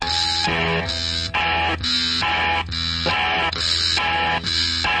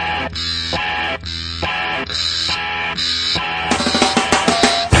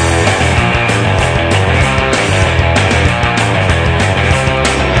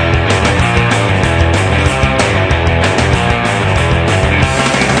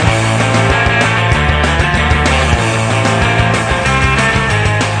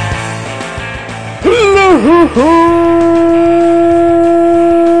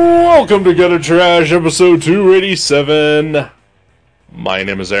Welcome to Gutter Trash, episode 287. My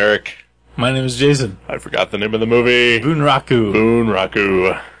name is Eric. My name is Jason. I forgot the name of the movie. Boonraku.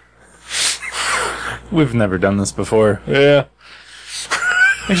 Boonraku. We've never done this before. Yeah.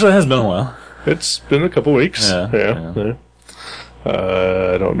 Actually, it has been a while. It's been a couple weeks. Yeah.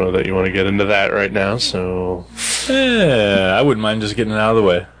 I don't know that you want to get into that right now, so... Yeah, I wouldn't mind just getting it out of the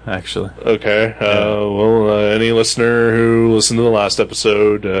way, actually. Okay. Well, any listener who listened to the last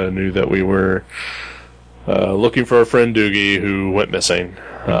episode knew that we were looking for our friend Doogie, who went missing.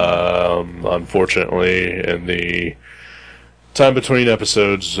 Unfortunately, in the time between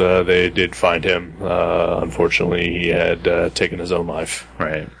episodes, they did find him. Unfortunately, he had taken his own life.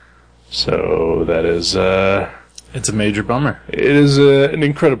 Right. So that is... It's a major bummer. It is an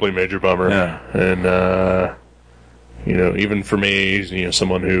incredibly major bummer. Yeah. And, even for me,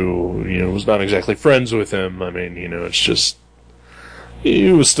 someone who, was not exactly friends with him, I mean, it's just,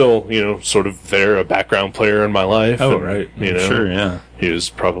 he was still, sort of there, a background player in my life. Oh, and, right. Sure, yeah. He was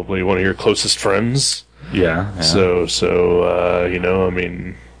probably one of your closest friends. Yeah. So, I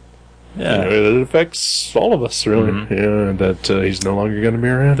mean, it affects all of us, really. Mm-hmm. Yeah, that he's no longer going to be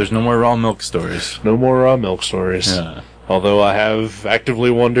around. There's no more raw milk stories. No more raw milk stories. Yeah. Although I have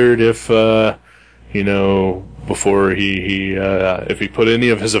actively wondered if, before if he put any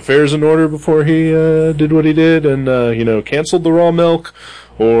of his affairs in order before he did what he did and, canceled the raw milk,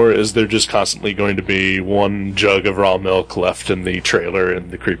 or is there just constantly going to be one jug of raw milk left in the trailer in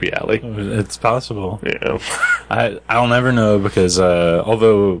the creepy alley? It's possible. Yeah. I'll never know because,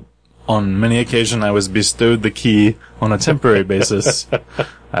 although on many occasions I was bestowed the key on a temporary basis,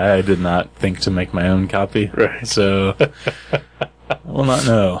 I did not think to make my own copy. Right. So, I will not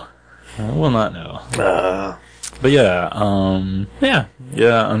know. But yeah,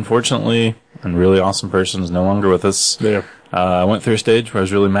 unfortunately, a really awesome person is no longer with us. Yeah. I went through a stage where I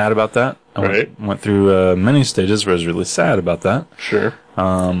was really mad about that. I went through many stages where I was really sad about that. Sure.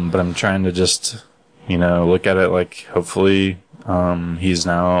 But I'm trying to just, look at it like, hopefully, he's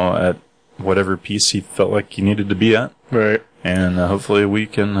now at whatever peace he felt like he needed to be at. Right. And hopefully we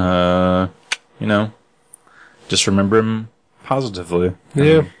can, just remember him positively.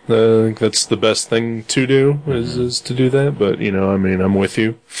 Yeah, I think that's the best thing to do, is to do that. But, I'm with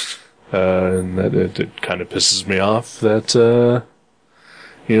you. And that it kind of pisses me off that,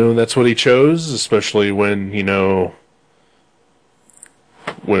 that's what he chose, especially when,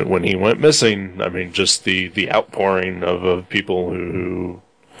 when he went missing. I mean, just the outpouring of people who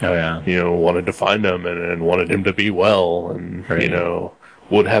wanted to find him and wanted him to be well and, right.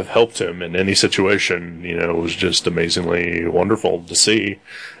 Would have helped him in any situation, was just amazingly wonderful to see.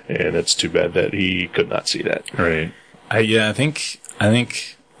 And it's too bad that he could not see that. Right. I think,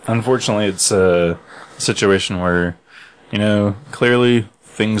 unfortunately, it's a situation where, clearly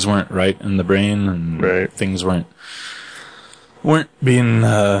things weren't right in the brain and things weren't being,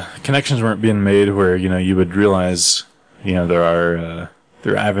 connections weren't being made where, you would realize, there are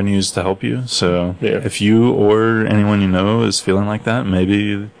avenues to help you. So if you or anyone you know is feeling like that,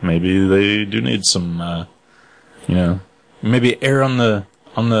 maybe they do need some, maybe err on the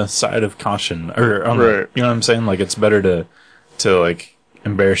side of caution or on the, you know what I'm saying? Like it's better to like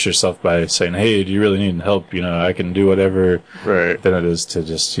embarrass yourself by saying, "Hey, do you really need help? I can do whatever." Right. Than it is to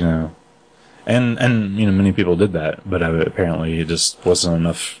just, and many people did that, but apparently it just wasn't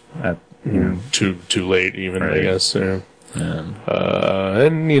enough too late even, right. I guess. Yeah. Yeah.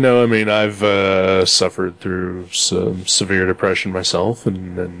 And, I've suffered through some severe depression myself,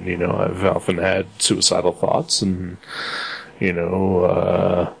 and I've often had suicidal thoughts, and,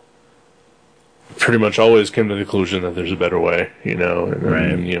 pretty much always came to the conclusion that there's a better way, and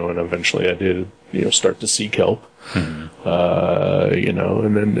eventually I did, start to seek help, and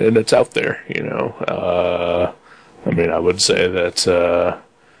it's out there, I would say that,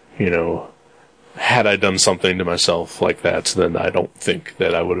 had I done something to myself like that, then I don't think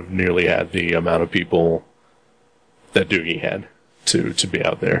that I would have nearly had the amount of people that Doogie had to be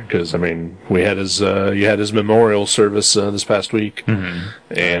out there. Because, we had you had his memorial service this past week, and,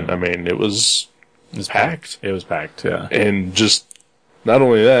 it was packed. It was packed, yeah. And just, not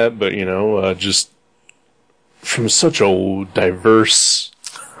only that, but, just from such a diverse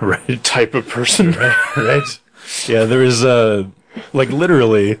right type of person. right. Yeah, there is like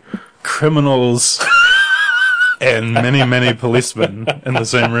literally criminals and many policemen in the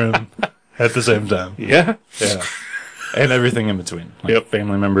same room at the same time. Yeah. Yeah. And everything in between. Like Yep.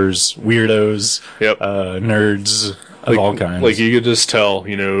 family members, weirdos, Yep. Nerds of all kinds. Like you could just tell,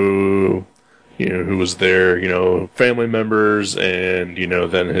 who was there, family members and,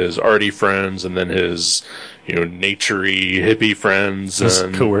 then his arty friends and then his, naturey hippie friends his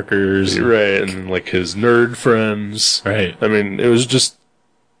and coworkers. right. And like his nerd friends. Right. I mean, it was just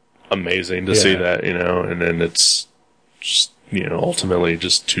amazing to see Yeah. that, and then it's just, ultimately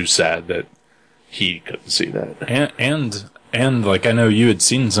just too sad that he couldn't see that. And like I know you had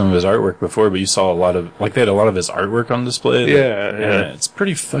seen some of his artwork before, but you saw a lot of like they had a lot of his artwork on display. Yeah. And it's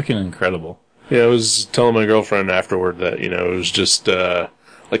pretty fucking incredible. Yeah, I was telling my girlfriend afterward that, it was just,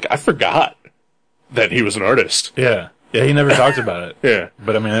 like, I forgot that he was an artist. Yeah. Yeah, he never talked about it. Yeah.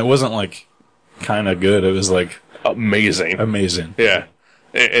 But I mean, it wasn't like kind of good. It was like Amazing. amazing. Yeah.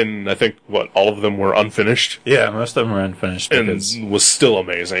 And I think, all of them were unfinished Yeah, most of them were unfinished because and was still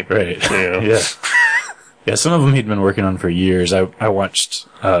amazing. right. Yeah. Yeah. Yeah, some of them he'd been working on for years. I watched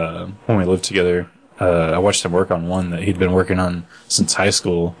when we lived together. I watched him work on one that he'd been working on since high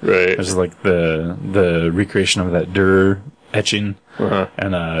school. Right. It was like the recreation of that Dürer etching, Uh-huh.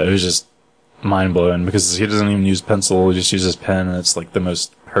 and it was just mind blowing because he doesn't even use pencil; he just uses pen, and it's like the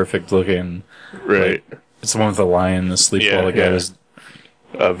most perfect looking. Right. It's the one with the lion asleep Yeah, while the guy yeah. was.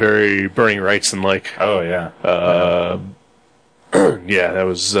 Very Bernie Wrightson like. Oh yeah. Yeah, that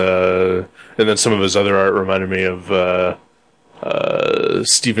was, and then some of his other art reminded me of,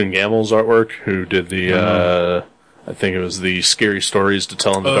 Stephen Gammell's artwork, who did the, I think it was the Scary Stories to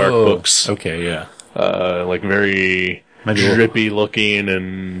Tell in the Dark books. Okay, yeah. Like very Maybe drippy looking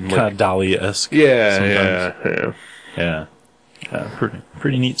and Kind like, of Dali-esque. yeah, sometimes. yeah.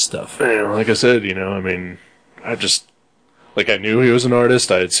 Pretty neat stuff. Yeah, like I said, I mean, I just, like I knew he was an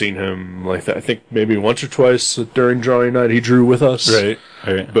artist. I had seen him, like, I think maybe once or twice during drawing night he drew with us. Right.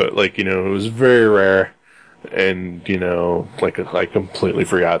 But, like, it was very rare. And, like, I completely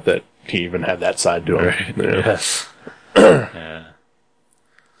forgot that he even had that side to him. Right. You know? Yes.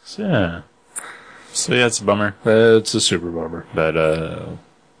 Yeah. So yeah, it's a bummer, It's a super bummer. but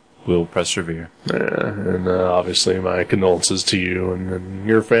we'll persevere. Yeah, and obviously my condolences to you and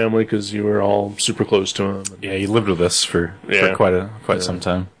your family because you were all super close to him. Yeah, you lived with us for Yeah. quite some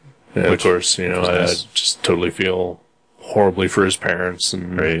time. And of course, I nice. just totally feel horribly for his parents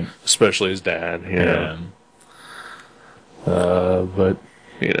and Right. especially his dad. Yeah. But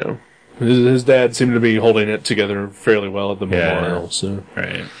his dad seemed to be holding it together fairly well at the memorial. So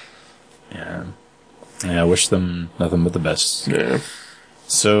Right. Yeah. Yeah, I wish them nothing but the best. yeah,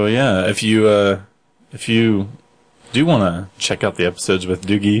 So yeah, if you do want to check out the episodes with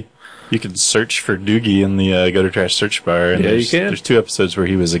Doogie, you can search for Doogie in the Gutter Trash search bar. And Yeah, you can. There's 2 episodes where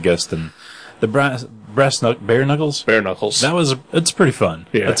he was a guest, and the Bare Knuckles. Bare Knuckles. It's pretty fun.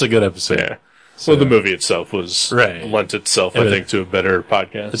 Yeah. That's a good episode. Yeah. Well, the movie itself was Right. lent itself, I think, to a better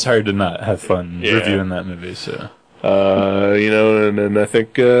podcast. It's hard to not have fun Yeah. reviewing that movie. So And I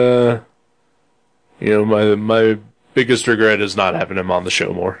think, my biggest regret is not having him on the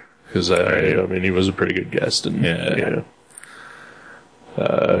show more. Because, I mean, he was a pretty good guest, and, Yeah.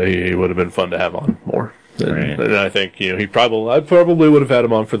 he would have been fun to have on more. And, Right. and I think, I probably would have had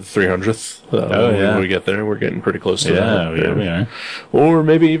him on for the 300th. When we get there. We're getting pretty close to that. we are. Or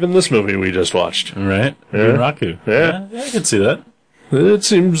maybe even this movie we just watched. Right? Yeah. Raku. Yeah. I can see that. It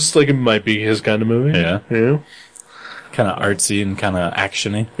seems like it might be his kind of movie. Yeah. Yeah. Kind of artsy and kind of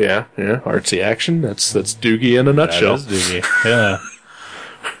actiony. Yeah. Artsy action. That's Doogie in a nutshell. That is Doogie. Yeah.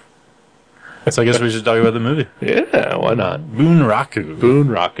 So I guess we should talk about the movie. Yeah, why not? Boonraku.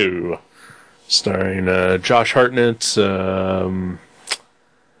 Boonraku. Starring Josh Hartnett, Ron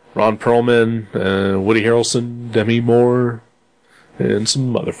Perlman, Woody Harrelson, Demi Moore, and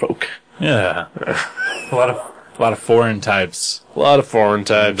some other folk. Yeah. a lot of foreign types A lot of foreign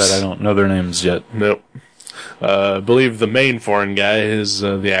types. that I don't know their names yet. Nope. I believe the main foreign guy is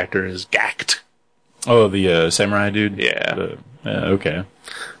the actor is Gact. Oh, the samurai dude? Yeah. Okay.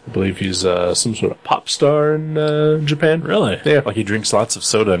 I believe he's some sort of pop star in Japan. Really? Yeah. Like he drinks lots of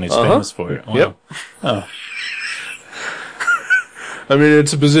soda and he's famous for it. Wow. Yep. Oh. I mean,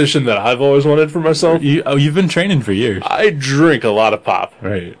 it's a position that I've always wanted for myself. You've been training for years. I drink a lot of pop.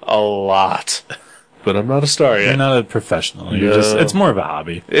 Right. A lot. But I'm not a star yet. You're not a professional. You're No. it's more of a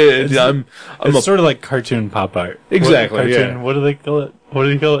hobby. I'm It's sort of like cartoon pop art. Exactly, yeah. What do they call it? What do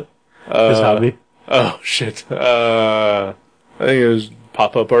you call it? His hobby? Oh, shit. I think it was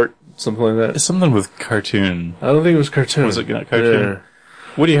pop-up art, something like that. It's something with cartoon. I don't think it was cartoon. Was it not cartoon?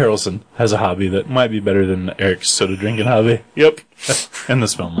 Woody Harrelson has a hobby that might be better than Eric's soda drinking hobby. Yep. In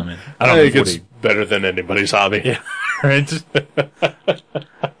this film, I mean. I think it's better than anybody's hobby. Yeah, right?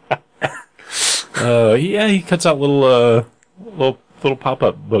 Yeah, he cuts out little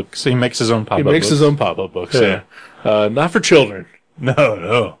pop-up books. He makes his own pop-up books. He makes his own pop-up books, yeah. Not for children.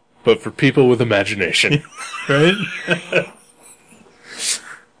 No. But for people with imagination. Right?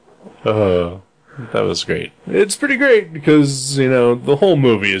 Oh, that was great. It's pretty great because, the whole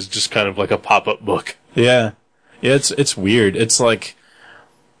movie is just kind of like a pop-up book. Yeah. Yeah, it's weird. It's like,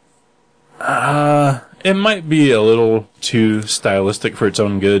 it might be a little too stylistic for its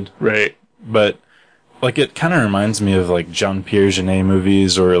own good. Right. But, like, it kind of reminds me of, like, Jean-Pierre Jeunet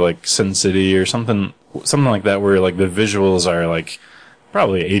movies or, like, Sin City or something like that where, like, the visuals are, like,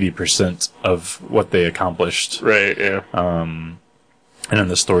 probably 80% of what they accomplished. Right, yeah. And then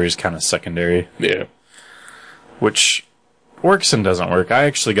the story is kind of secondary. Yeah. Which works and doesn't work. I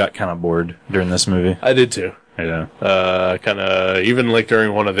actually got kind of bored during this movie. I did too. Yeah. Kind of, even like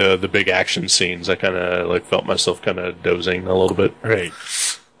during one of the big action scenes, I kind of like felt myself kind of dozing a little bit. Right.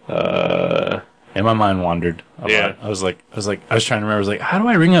 And my mind wandered a lot. I was trying to remember, I was like, how do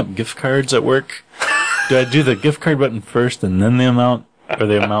I ring up gift cards at work? Do I do the gift card button first and then the amount? Or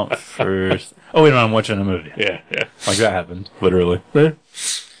the amount first? Oh, wait, no, I'm watching a movie. Yeah. Like that happened, literally. Yeah.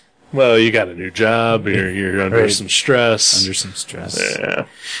 Well, you got a new job, you're under some stress. Yeah.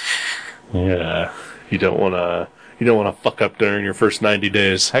 Yeah. You don't want to fuck up during your first 90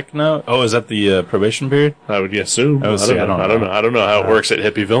 days. Heck no. Oh, is that the probation period? I would assume. I don't know how it works at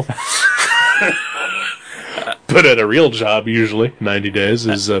Hippieville. But at a real job, usually 90 days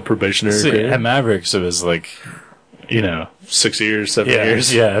is a probationary period. At Mavericks, it was like, 6 years, 7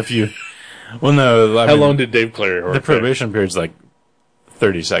 years. Yeah, if you. Well, no. How long did Dave Clary work? The probation period's like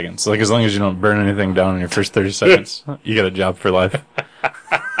 30 seconds. Like, as long as you don't burn anything down in your first 30 seconds, you got a job for life.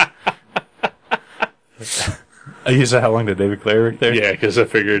 You said how long did David Clary work there? Yeah, because I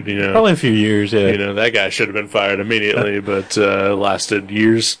figured, probably a few years, yeah. That guy should have been fired immediately, but lasted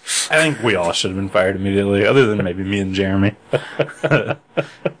years. I think we all should have been fired immediately, other than maybe me and Jeremy. But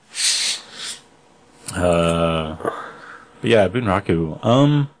yeah,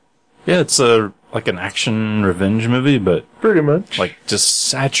 Bunraku. Yeah, it's like an action revenge movie, but pretty much like just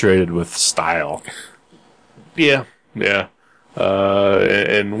saturated with style. Yeah.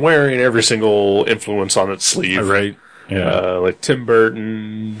 And wearing every single influence on its sleeve. Right. Yeah. Like Tim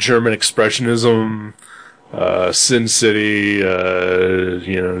Burton, German Expressionism, Sin City,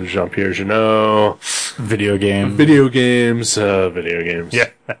 Jean-Pierre Jeunet. Video games. Yeah.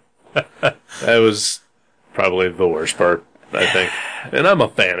 That was probably the worst part, I think. And I'm a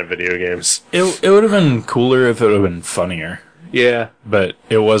fan of video games. It would have been cooler if it would have been funnier. Yeah. But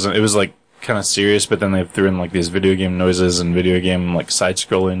it wasn't. It was like kind of serious, but then they threw in like these video game noises and video game like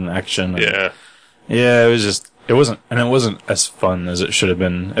side-scrolling action. Yeah. Yeah, it wasn't as fun as it should have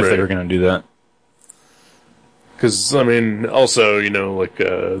been if they were going to do that. Because, I mean, also, like,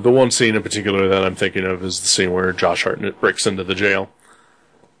 the one scene in particular that I'm thinking of is the scene where Josh Hartnett breaks into the jail.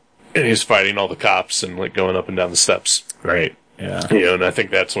 And he's fighting all the cops and, like, going up and down the steps. Right. Yeah. And I think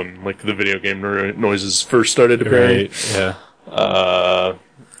that's when, like, the video game noises first started appearing. Right. Yeah.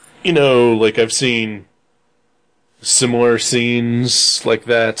 Like, I've seen similar scenes like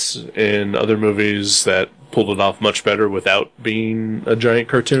that in other movies that pulled it off much better without being a giant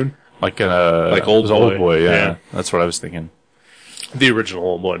cartoon. Like Old Boy, yeah. That's what I was thinking. The original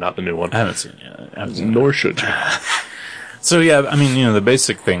Old Boy, not the new one. I haven't seen it yet. Nor should you. So, yeah, I mean, the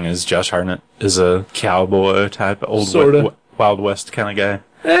basic thing is Josh Hartnett is a cowboy type, Wild West kind of guy.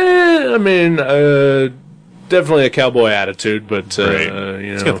 I mean, definitely a cowboy attitude, but,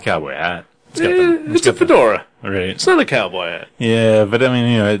 It's got the cowboy hat. It's a fedora. Right. It's not a cowboy hat. Yeah, but I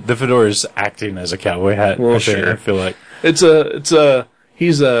mean, the fedora's acting as a cowboy hat. Well, sure. I feel like.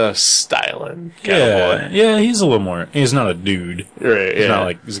 He's a styling cowboy. Yeah, he's a little more. He's not a dude. Right. He's not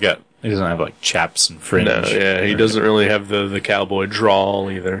like he doesn't have like chaps and fringe. No, yeah, he doesn't really have the cowboy drawl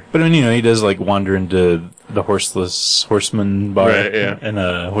either. But I mean, he does like wander into the Horseless Horseman bar, right? Yeah,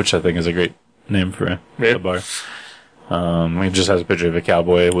 and which I think is a great name for a bar. He just has a picture of a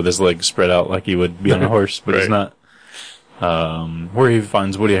cowboy with his legs spread out like he would be on a horse, but he's not. Where he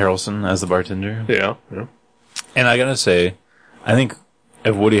finds Woody Harrelson as the bartender. Yeah. And I gotta say, I think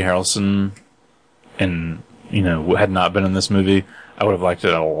if Woody Harrelson had not been in this movie, I would have liked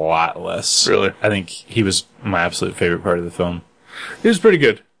it a lot less. Really? I think he was my absolute favorite part of the film. He was pretty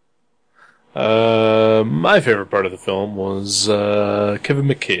good. My favorite part of the film was Kevin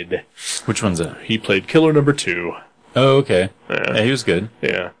McKidd. Which one's that? He played Killer Number 2. Oh, okay. Yeah, he was good.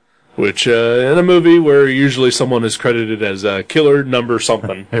 Yeah. Which, in a movie where usually someone is credited as killer number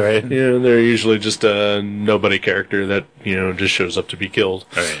something, Right. They're usually just a nobody character that, just shows up to be killed.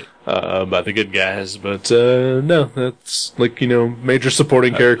 Right. By the good guys. But, no, that's like, major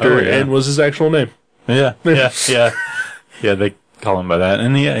supporting character and was his actual name. Yeah. Yeah, they call him by that.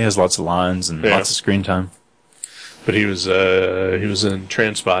 And he has lots of lines and lots of screen time. But he was in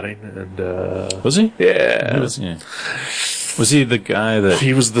Trainspotting and, Was he? Yeah. Was he the guy that...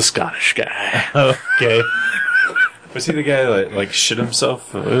 He was the Scottish guy. Okay. Was he the guy that, like, shit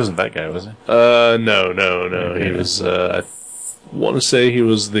himself? It wasn't that guy, was he? No. Okay. He was, I want to say he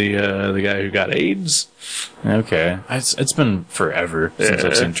was the guy who got AIDS. Okay. It's been forever since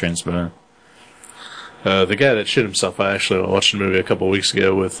I've seen Trainspotting. The guy that shit himself, I actually watched a movie a couple of weeks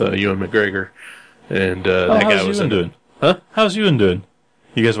ago with Ewan McGregor. And that guy was doing? Huh? How's Ewan doing?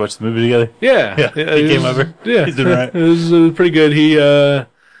 You guys watched the movie together? Yeah. He came over? Yeah. He did right. It was pretty good. He,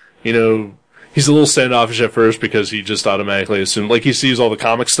 he's a little standoffish at first because he just automatically assumes, like, he sees all the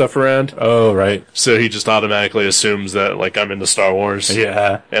comic stuff around. Oh, right. So he just automatically assumes that, like, I'm into Star Wars.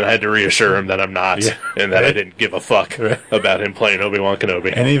 Yeah. And I had to reassure him that I'm not. Yeah. And that I didn't give a fuck about him playing Obi-Wan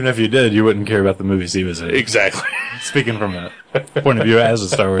Kenobi. And even if you did, you wouldn't care about the movies he was in. Exactly. Speaking from a point of view as a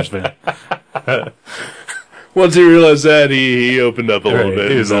Star Wars fan. Once he realized that, he opened up a little bit.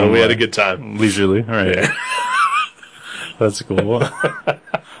 We had a good time. Leisurely. All right. Yeah. That's cool.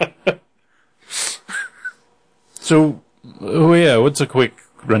 So, what's a quick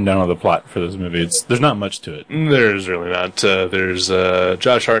rundown of the plot for this movie? There's not much to it. There's really not. There's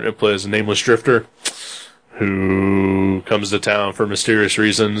Josh Hartnett plays a nameless drifter who comes to town for mysterious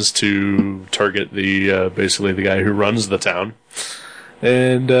reasons to target basically the guy who runs the town.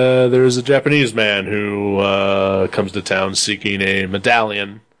 And there's a Japanese man who comes to town seeking a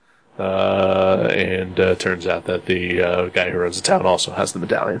medallion. And turns out that the guy who runs the town also has the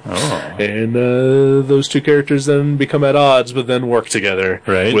medallion. Oh. And those two characters then become at odds, but then work together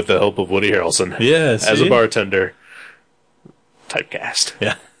with the help of Woody Harrelson. Yes. As a bartender. Typecast.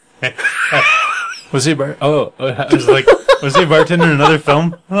 Yeah. Was he was he a bartender in another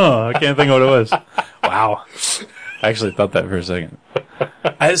film? Oh, I can't think of what it was. Wow. I actually thought that for a second.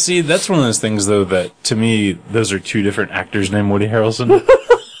 I see, that's one of those things, though, that, to me, those are two different actors named Woody Harrelson.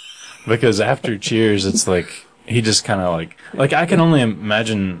 Because after Cheers, it's like, he just kind of like, I can only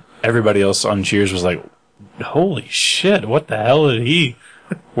imagine everybody else on Cheers was like, holy shit, what the hell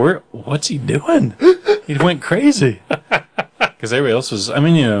what's he doing? He went crazy. Because everybody else was,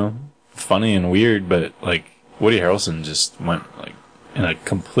 funny and weird, but, like, Woody Harrelson just went, like, in a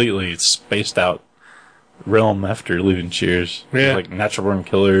completely spaced out realm after leaving Cheers. Yeah. Like Natural Born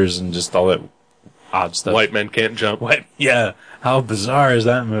Killers and just all that odd stuff. White Men Can't Jump. Yeah. How bizarre is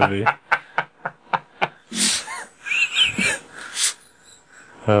that movie?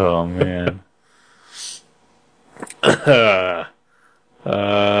 Oh, man. Yeah.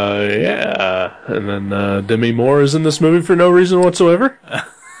 And then Demi Moore is in this movie for no reason whatsoever.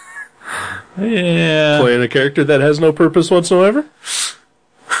 Yeah. Playing a character that has no purpose whatsoever.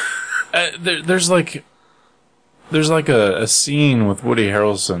 There's like a scene with Woody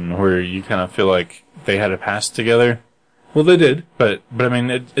Harrelson where you kind of feel like they had a past together. Well, they did. But I mean,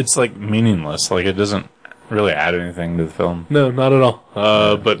 it's like meaningless. Like, it doesn't really add anything to the film. No, not at all.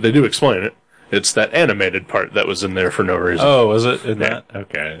 But they do explain it. It's that animated part that was in there for no reason. Oh, was it? That?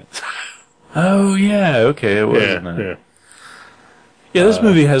 Okay. Oh, yeah. Okay, it was in that. Yeah, this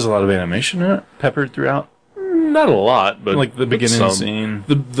movie has a lot of animation in it, peppered throughout. Not a lot, but like the beginning scene,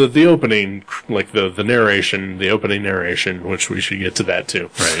 the opening, like the narration, the opening narration, which we should get to that too.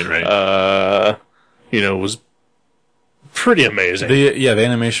 Right. Was pretty amazing. The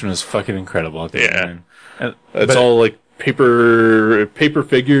animation was fucking incredible. It's all like paper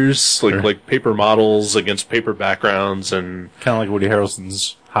figures, like paper models against paper backgrounds, and kind of like Woody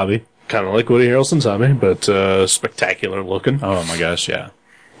Harrelson's hobby. Kind of like Woody Harrelson's hobby, but spectacular looking. Oh my gosh, yeah.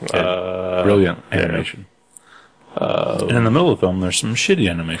 Brilliant animation. And in the middle of the film, there's some shitty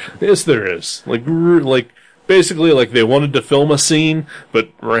animation. Yes, there is. Like basically, like they wanted to film a scene,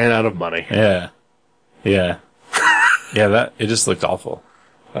 but ran out of money. Yeah. Yeah. Yeah, it just looked awful.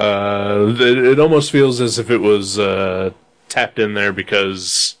 It almost feels as if it was tapped in there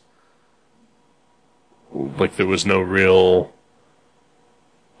because, like, there was no real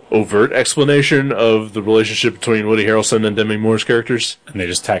overt explanation of the relationship between Woody Harrelson and Demi Moore's characters. And they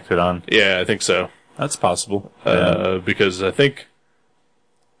just tacked it on. Yeah, I think so. That's possible. Because I think...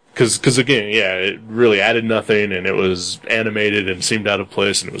 Because again, it really added nothing, and it was animated and seemed out of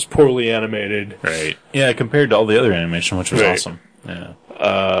place, and it was poorly animated. Right. Yeah, compared to all the other animation, which was awesome. Yeah.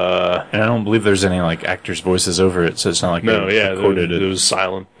 And I don't believe there's any like actors' voices over it, so it's not like they recorded it was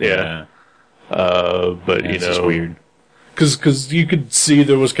silent. Yeah. But it's just weird. Because you could see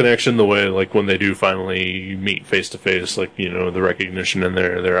there was connection the way, like, when they do finally meet face to face, like, you know, the recognition in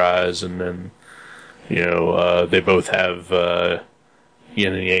their eyes, and then, you know, they both have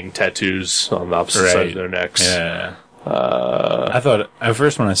yin and yang tattoos on the opposite side of their necks. Yeah. I thought, at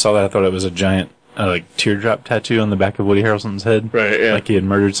first when I saw that, I thought it was a giant, like, teardrop tattoo on the back of Woody Harrelson's head. Right, yeah. Like he had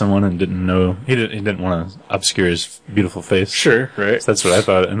murdered someone and didn't know, he didn't want to obscure his beautiful face. Sure, right. So that's what I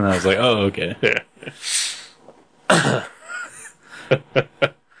thought, and then I was like, oh, okay. Yeah.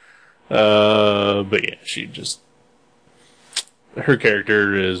 But yeah, she just, her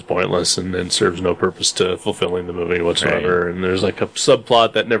character is pointless and serves no purpose to fulfilling the movie whatsoever. Right. And there's like a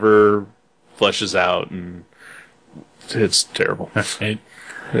subplot that never fleshes out, and it's terrible. Right.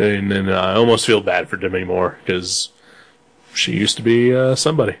 And then I almost feel bad for Demi Moore because she used to be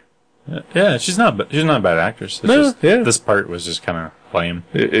somebody. Yeah, she's not a bad actress. This part was just kind of lame.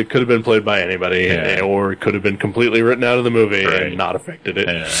 It could have been played by anybody, or it could have been completely written out of the movie and not affected it.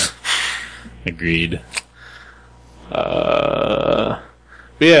 Yeah. Agreed. But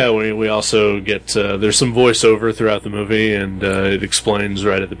yeah, we also get, there's some voiceover throughout the movie, and it explains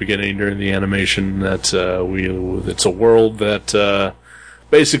right at the beginning during the animation that it's a world that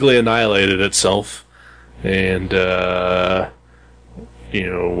basically annihilated itself, and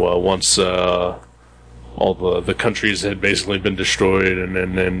once all the countries had basically been destroyed, and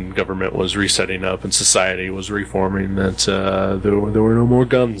then government was resetting up and society was reforming, that there were no more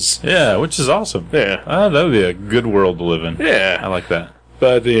guns. Yeah, which is awesome. Yeah. That would be a good world to live in. Yeah. I like that.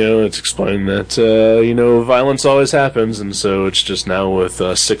 But, it's explained that, violence always happens, and so it's just now with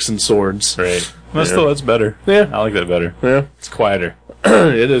sticks and swords. Right. Well, still, that's better. Yeah. I like that better. Yeah. It's quieter.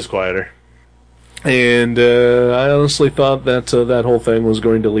 It is quieter. And I honestly thought that that whole thing was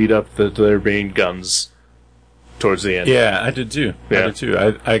going to lead up to there being guns towards the end. Yeah, I did too. Yeah.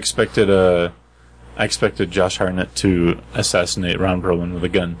 I expected Josh Hartnett to assassinate Ron Perlman with a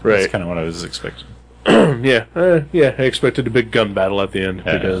gun. Right. That's kind of what I was expecting. Yeah. I expected a big gun battle at the end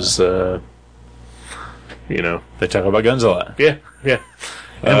because, they talk about guns a lot. Yeah. Yeah.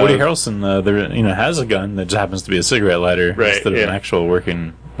 And Woody Harrelson, has a gun that just happens to be a cigarette lighter instead of an actual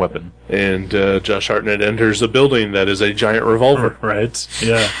working weapon. And Josh Hartnett enters a building that is a giant revolver. Right.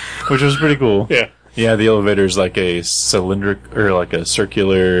 Yeah. Which was pretty cool. Yeah. Yeah, the elevator is like a cylindric or like a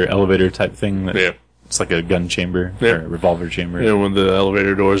circular elevator type thing. It's like a gun chamber or a revolver chamber. Yeah, when the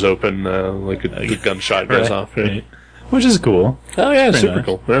elevator doors open, like a gunshot goes off. Yeah. Right. Which is cool. Oh yeah, super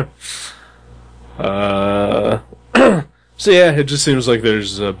cool. Yeah. So yeah, it just seems like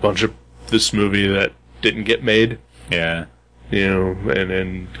there's a bunch of this movie that didn't get made. Yeah.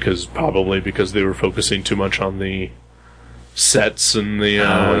 And probably because they were focusing too much on the sets and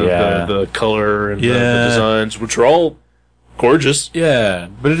the color and the designs, which are all gorgeous. Yeah,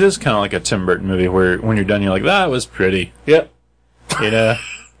 but it is kind of like a Tim Burton movie where when you're done, you're like, that was pretty. Yeah. Yeah.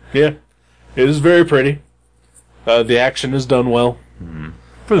 It is very pretty. The action is done well.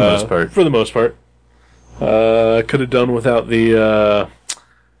 For the most part. For the most part. Could have done without the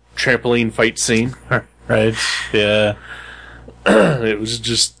trampoline fight scene. Right. Yeah. It was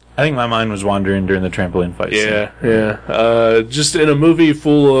just... I think my mind was wandering during the trampoline fight scene. Yeah. Just in a movie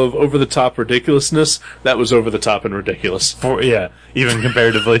full of over-the-top ridiculousness, that was over-the-top and ridiculous. Even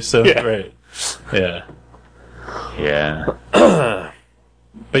comparatively so. Yeah. Right. Yeah. Yeah.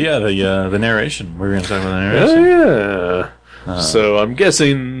 But yeah, the narration. We're going to talk about the narration. Oh, yeah. So I'm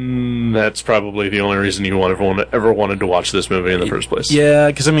guessing that's probably the only reason you ever wanted to watch this movie in the first place. Yeah,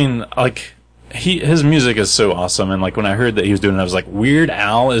 because I mean, like... His music is so awesome, and like when I heard that he was doing it, I was like, Weird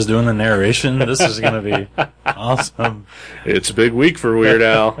Al is doing the narration? This is going to be awesome. It's a big week for Weird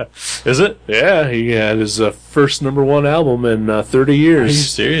Al. Is it? Yeah, he had his first #1 album in 30 years. Are you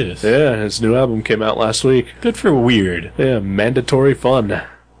serious? Yeah, his new album came out last week. Good for Weird. Yeah, Mandatory Fun.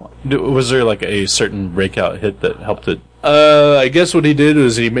 Was there like a certain breakout hit that helped it? I guess what he did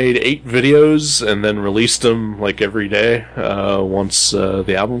was he made 8 videos and then released them like every day once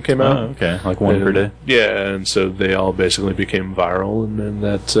the album came out. Oh, okay, like one per day. Yeah, and so they all basically became viral, and then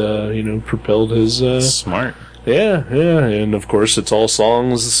that propelled his. Smart. Yeah, and of course it's all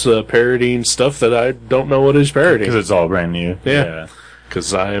songs parodying stuff that I don't know what he's parodying because it's all brand new. Yeah,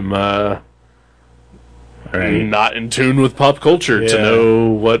 because I'm. Not in tune with pop culture to know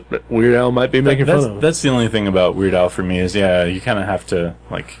what Weird Al might be making fun of. That's the only thing about Weird Al for me is, you kind of have to,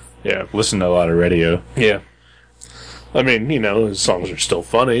 listen to a lot of radio. Yeah. I mean, his songs are still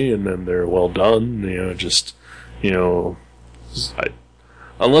funny, and then they're well done,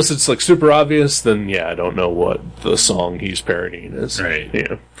 unless it's like super obvious, then yeah, I don't know what the song he's parodying is. Right.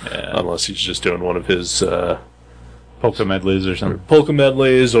 Yeah. Unless he's just doing one of his polka medleys or something. Polka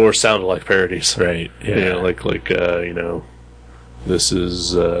medleys or sound-alike parodies. Right. Yeah. Like this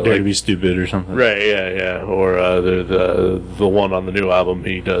is Dare to Be Stupid or something. Right. Yeah. Or the one on the new album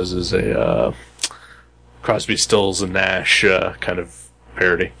he does is a Crosby, Stills and Nash kind of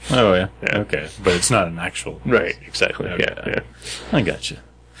parody. Oh yeah. Okay, but it's not an actual. Right. Exactly. Okay. Yeah. I gotcha.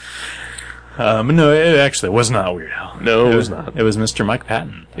 But no, it actually was not Weird Al. No, it was not. It was Mr. Mike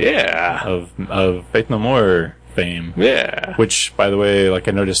Patton. Yeah. Of Faith No More fame. Yeah. Which, by the way, like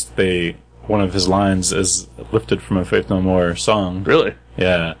I noticed, one of his lines is lifted from a Faith No More song. Really?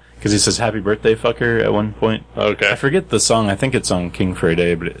 Yeah, because he says "Happy Birthday, Fucker" at one point. Okay. I forget the song. I think it's on King for a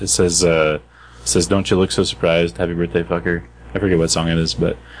Day, but it says "Don't you look so surprised, Happy Birthday, Fucker." I forget what song it is,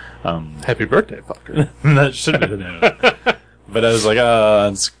 but Happy Birthday, Fucker. that should be the name of it. But I was like,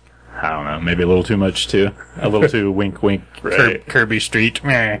 it's, I don't know, maybe a little too much too. A little too wink wink Right. Kirby Street.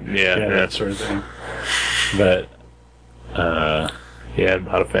 Yeah, that sort of thing. But yeah, I'm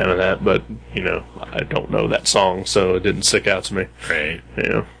not a fan of that, but I don't know that song, so it didn't stick out to me. Right.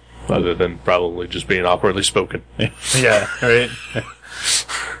 Other than probably just being awkwardly spoken. Yeah, right.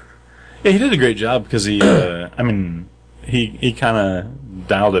 Yeah, he did a great job because he he kind of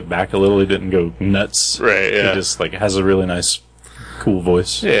dialed it back a little. He didn't go nuts. Right, yeah. He just has a really nice, cool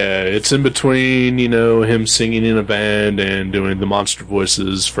voice. Yeah, it's in between, him singing in a band and doing the monster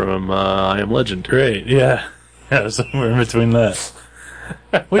voices from I Am Legend. Great, yeah. Yeah, somewhere in between that.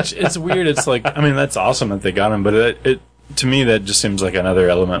 Which, it's weird. It's that's awesome that they got him, but it to me, that just seems like another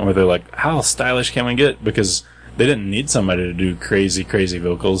element where they're like, how stylish can we get? Because they didn't need somebody to do crazy, crazy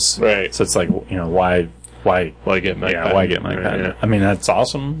vocals. Right. So it's like, why get Mike Patton? Why get Mike Patton? Yeah. That's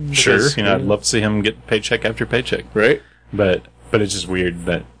awesome. Because, Sure. I'd love to see him get paycheck after paycheck. Right. But it's just weird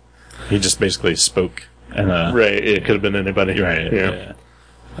that he just basically spoke. And, right. It could have been anybody. Right. Yeah.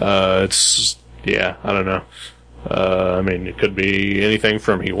 It's, I don't know. It could be anything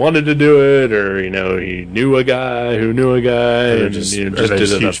from he wanted to do it, or he knew a guy who knew a guy, and just did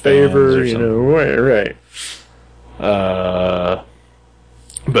it a favor. Right.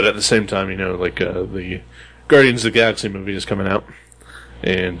 But at the same time, the Guardians of the Galaxy movie is coming out,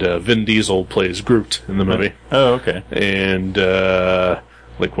 and Vin Diesel plays Groot in the movie. Oh, okay. And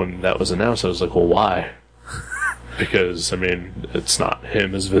when that was announced, I was like, well, why? Because it's not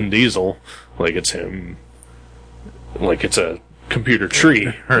him as Vin Diesel. It's him. It's a computer tree,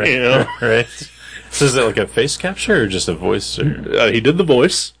 right? Right. So is it a face capture or just a voice? Or? He did the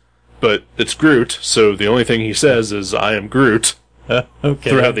voice, but it's Groot. So the only thing he says is "I am Groot" okay.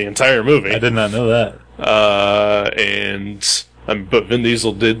 throughout the entire movie. I did not know that. But Vin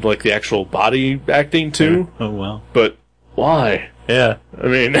Diesel did the actual body acting too. Oh wow! But why? Yeah,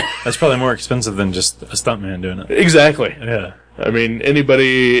 that's probably more expensive than just a stuntman doing it. Exactly. Yeah.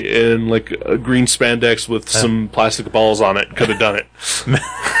 Anybody in a green spandex with some plastic balls on it could have done it.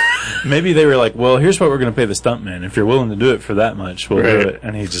 Maybe they were like, well, here's what we're going to pay the stuntman. If you're willing to do it for that much, we'll do it.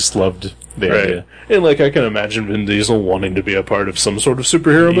 And he just loved the idea. And I can imagine Vin Diesel wanting to be a part of some sort of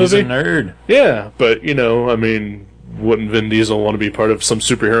superhero movie. He's a nerd. Yeah, but wouldn't Vin Diesel want to be part of some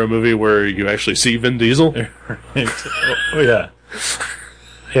superhero movie where you actually see Vin Diesel? Oh, yeah.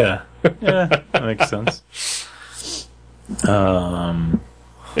 Yeah. Yeah, that makes sense.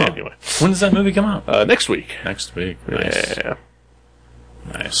 Anyway. When does that movie come out? Next week. Next week. Nice. Yeah.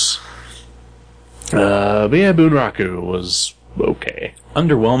 Nice. But yeah, Bunraku was okay.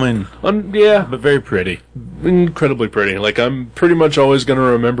 Underwhelming. Yeah. But very pretty. Incredibly pretty. I'm pretty much always going to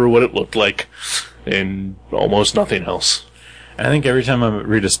remember what it looked like, and almost nothing else. I think every time I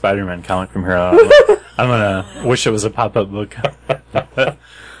read a Spider-Man comic from here on, I'm going to wish it was a pop-up book.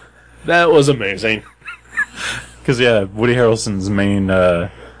 That was amazing. Because, Woody Harrelson's main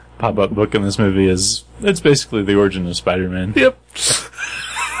pop-up book in this movie it's basically the origin of Spider-Man. Yep.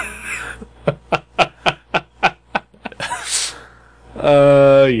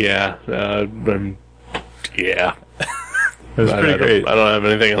 Yeah. Yeah. It was pretty great. I don't have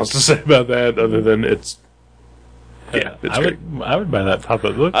anything else to say about that other than it's great. I would buy that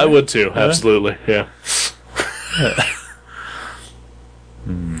pop-up book. I would too, absolutely, yeah.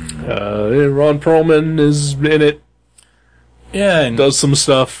 Ron Perlman is in it. Yeah, and does some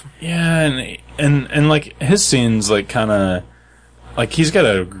stuff. Yeah, and his scenes kind of he's got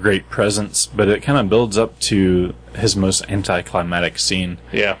a great presence, but it kind of builds up to his most anticlimactic scene.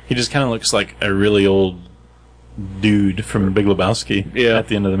 Yeah, he just kind of looks like a really old dude from Big Lebowski. Yeah, at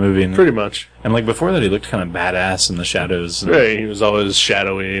the end of the movie, pretty much. And before that, he looked kind of badass in the shadows. Right, he was always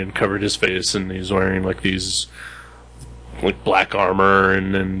shadowy and covered his face, and he's wearing these like black armor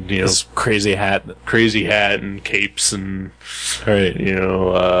and this crazy hat and capes and right.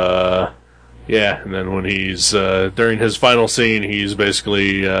 Yeah, and then when he's during his final scene, he's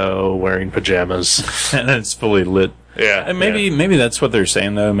basically wearing pajamas, and it's fully lit. Yeah, and maybe that's what they're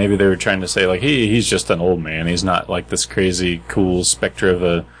saying though. Maybe they were trying to say like he's just an old man. He's not like this crazy cool specter of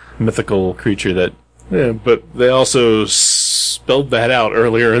a mythical creature that. Yeah, but they also spelled that out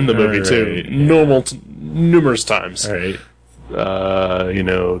earlier in the movie too, numerous times. Right. But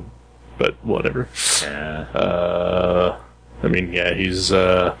whatever. Yeah. I mean, yeah, he's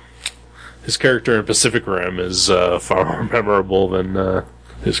his character in Pacific Rim is far more memorable than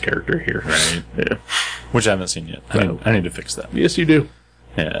his character here. Right. Yeah. Which I haven't seen yet. I need to fix that. Yes, you do.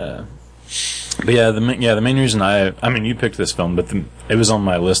 Yeah. But yeah, the main reason I mean, you picked this film, but it was on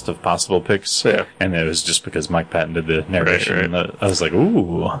my list of possible picks. Yeah. And it was just because Mike Patton did the narration. Right. And I was like,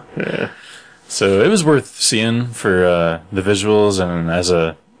 ooh. Yeah. So it was worth seeing for the visuals, and as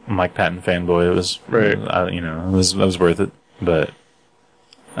a Mike Patton fanboy, it was right. It was worth it. But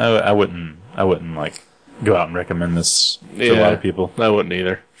I wouldn't like go out and recommend this to a lot of people. I wouldn't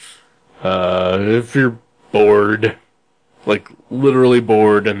either. If you're bored, like literally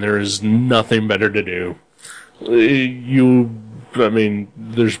bored, and there is nothing better to do,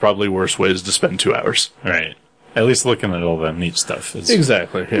 there's probably worse ways to spend 2 hours. Right. At least looking at all the neat stuff.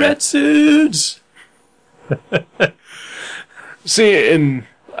 Exactly. Yeah. Red suits! See, and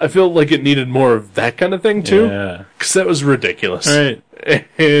I feel like it needed more of that kind of thing, too. Yeah. Because that was ridiculous. Right.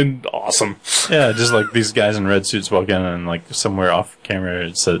 And awesome. Yeah, just like these guys in red suits walk in, and like somewhere off camera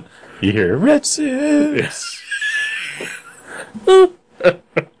it said, you hear, red suits!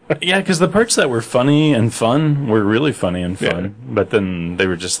 Yeah, because the parts that were funny and fun were really funny and fun, but then they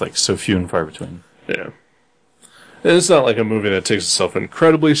were just like so few and far between. Yeah. And it's not like a movie that takes itself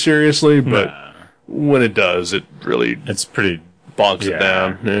incredibly seriously, but when it does, it's pretty bogs it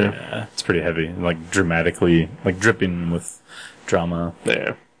down. Yeah. It's pretty heavy, like dramatically, like dripping with drama.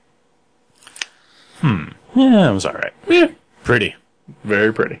 Yeah. Yeah, it was alright. Yeah. Pretty.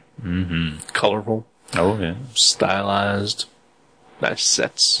 Very pretty. Mm-hmm. Colorful. Oh, yeah. Stylized. Nice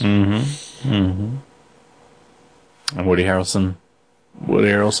sets. Mm-hmm. Mm-hmm. And Woody Harrelson.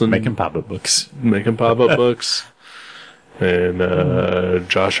 Making pop-up books. And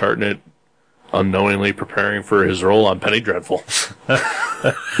Josh Hartnett unknowingly preparing for his role on Penny Dreadful.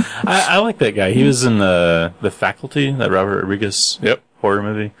 I like that guy. He was in The Faculty, that Robert Rodriguez horror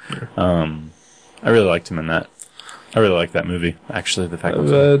movie. I really liked him in that. I really like that movie, actually, The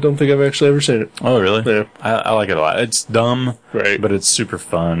Faculty. I don't think I've actually ever seen it. Oh, really? Yeah. I like it a lot. It's dumb, right? But it's super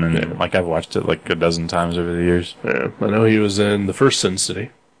fun, and like I've watched it like a dozen times over the years. Yeah, I know he was in the first Sin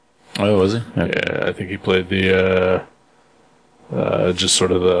City. Oh, was he? Okay. Yeah, I think he played the just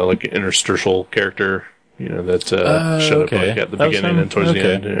sort of the like interstitial character, that showed up like, at the beginning and towards the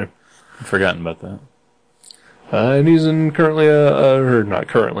end. Yeah. I've forgotten about that. And he's in currently or not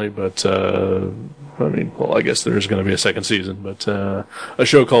currently, but I guess there's going to be a second season, but a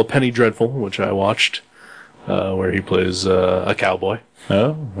show called Penny Dreadful, which I watched, where he plays a cowboy.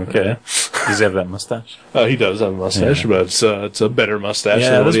 Oh, okay. Does he have that mustache? He does have a mustache, but it's a better mustache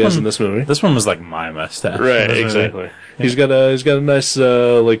than what he has in this movie. This one was like my mustache, right? Exactly. Yeah. He's got a nice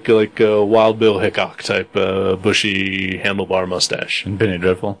like Wild Bill Hickok type bushy handlebar mustache. And Penny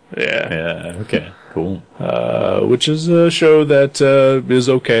Dreadful. Yeah. Yeah. Okay. Cool. Which is a show that is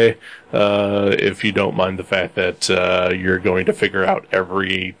okay if you don't mind the fact that you're going to figure out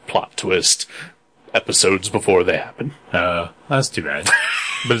every plot twist episodes before they happen. That's too bad.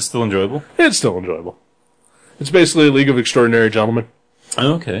 But it's still enjoyable? It's still enjoyable. It's basically a League of Extraordinary Gentlemen.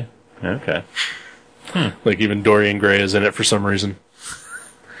 Okay. Okay. Like even Dorian Gray is in it for some reason.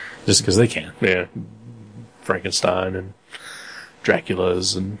 Just because they can. Yeah. Frankenstein and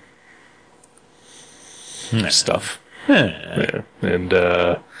Dracula's and stuff. Yeah. And,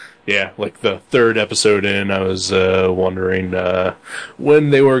 like the third episode in, I was wondering when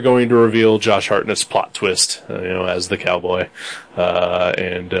they were going to reveal Josh Hartnett's plot twist, as the cowboy.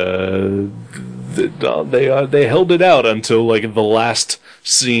 They held it out until like the last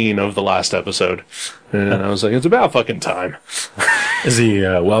scene of the last episode. And I was like, it's about fucking time. Is he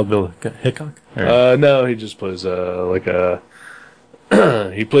Wild Bill Hickok? No, he just plays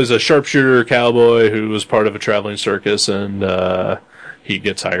he plays a sharpshooter cowboy who was part of a traveling circus, and he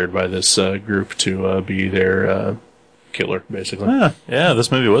gets hired by this group to be their killer, basically. Yeah,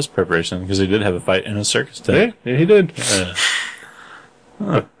 this movie was preparation, because he did have a fight in a circus tent. Yeah, he did.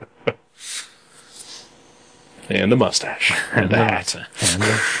 And a mustache. And a hat.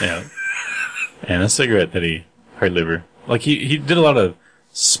 And a cigarette that he hardly ever... Like, he did a lot of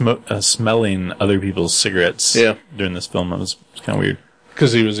smelling other people's cigarettes. Yeah. During this film, it was kind of weird.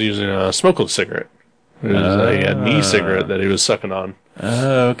 Because he was using a smokeless cigarette. It was an e-cigarette that he was sucking on.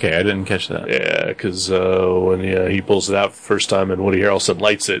 Okay, I didn't catch that. Yeah, because when he pulls it out for the first time and Woody Harrelson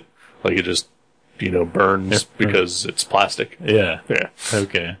lights it, like it just, burns because it's plastic. Yeah. Yeah.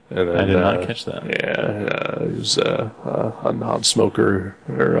 Okay. And then, I did not catch that. Yeah, he was a non-smoker,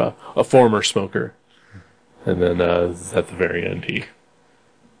 or a former smoker. And then at the very end, he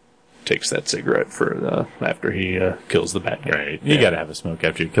takes that cigarette for after he kills the bad guy. Right. You gotta have a smoke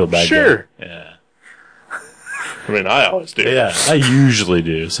after you kill bad guy. Sure. Yeah. I mean, I always do. Yeah, I usually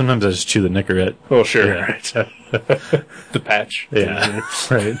do. Sometimes I just chew the Nicorette. Oh, sure. Yeah. Right. The patch. Yeah.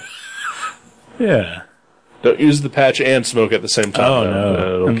 Right. Yeah. Don't use the patch and smoke at the same time. Oh,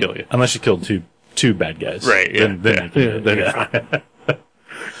 no. It'll kill you. Unless you killed two bad guys. Right, yeah. Then you're fine.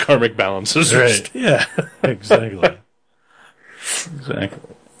 Karmic balances. Right. Yeah. Exactly.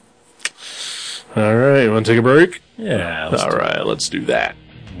 Exactly. All right. You want to take a break? Yeah. All right. Let's do that.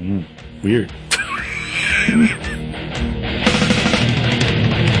 Weird.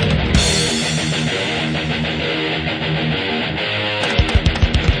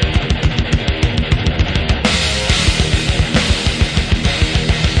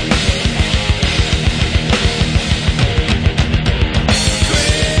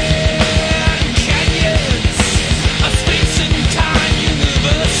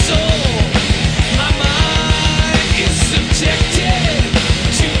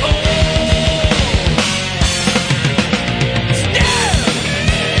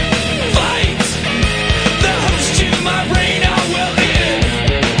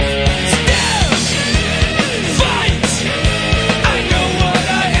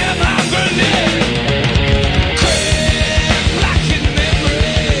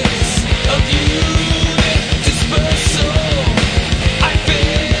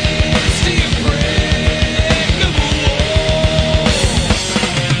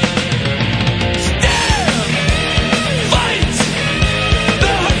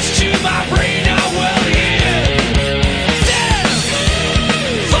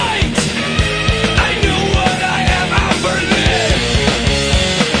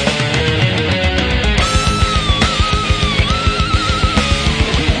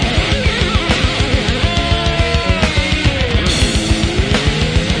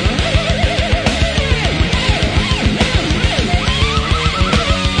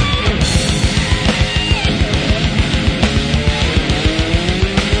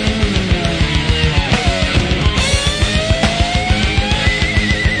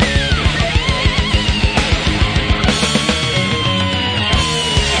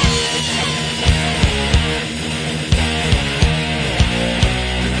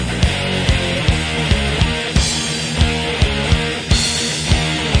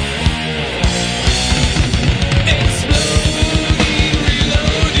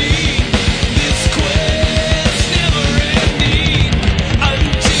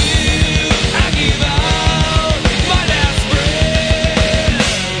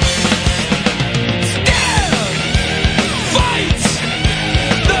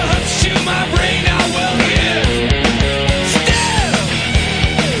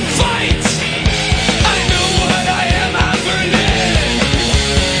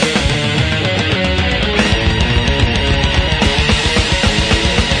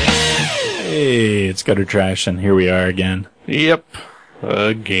 Gutter Trash, and here we are again. Yep.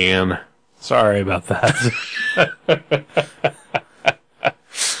 Again. Sorry about that.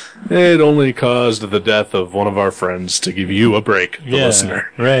 It only caused the death of one of our friends to give you a break, the listener.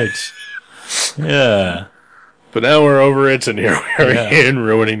 Right. Yeah. But now we're over it, and here we are again,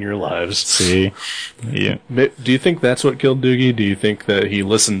 ruining your lives. See? Yeah. Do you think that's what killed Doogie? Do you think that he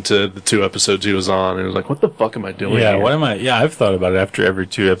listened to the 2 episodes he was on and was like, what the fuck am I doing Yeah, here? what am I... Yeah, I've thought about it after every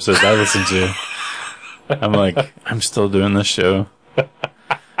 2 episodes I listen to. I'm like, I'm still doing this show.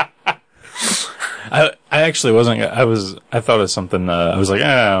 I actually wasn't... I thought of something... I was like,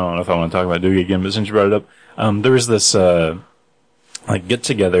 I don't know if I want to talk about Doogie again, but since you brought it up, there was this,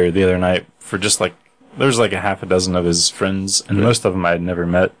 get-together the other night for just, there was a half a dozen of his friends, and most of them I had never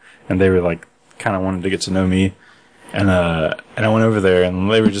met, and they were kind of wanted to get to know me, and I went over there,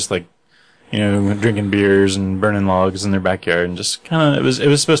 and they were just drinking beers and burning logs in their backyard, and just kind of, it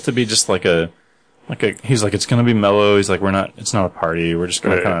was supposed to be just he's like, it's gonna be mellow, he's like, it's not a party, we're just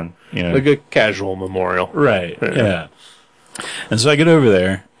gonna kind of, like a casual memorial. Right, yeah. And so I get over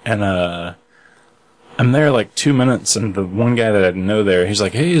there, and I'm there 2 minutes, and the one guy that I know there, he's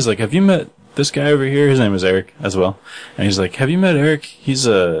like, hey, have you met this guy over here? His name is Eric as well. And he's like, have you met Eric? He's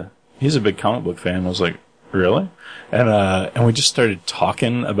a big comic book fan. I was like, really? And we just started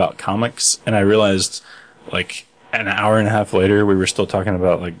talking about comics, and I realized, like, an hour and a half later, we were still talking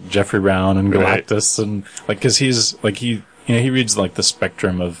about, like, Jeffrey Brown and Galactus, and, like, cause he's, like, he reads, like, the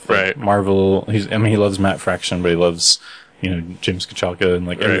spectrum of like, Marvel. He loves Matt Fraction, but he loves, James Kochalka and,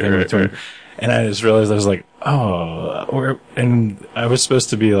 like, everything between. Right. And I just realized, I was like, and I was supposed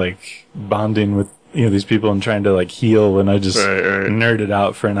to be, like, bonding with, these people and trying to, like, heal, and I just nerded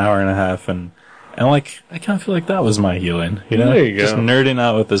out for an hour and a half, and like, I kind of feel like that was my healing, There you go. Just nerding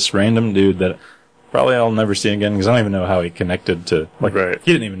out with this random dude that probably I'll never see again, because I don't even know how he connected to, like,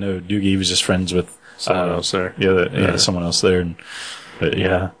 he didn't even know Doogie, he was just friends with someone else there. Someone else there,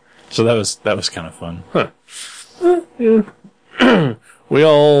 but so that was kind of fun. Yeah. We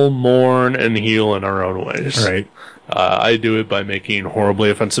all mourn and heal in our own ways. Right. I do it by making horribly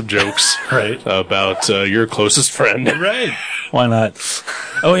offensive jokes about your closest friend. Right. Why not?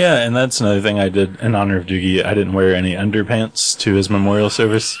 Oh, yeah, and that's another thing I did in honor of Doogie. I didn't wear any underpants to his memorial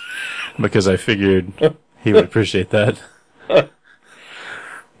service because I figured he would appreciate that.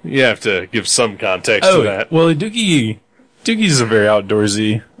 You have to give some context to that. Well, Doogie's a very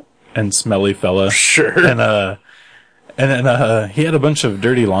outdoorsy and smelly fella. Sure. And he had a bunch of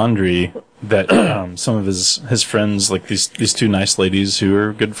dirty laundry that some of his friends, like these two nice ladies who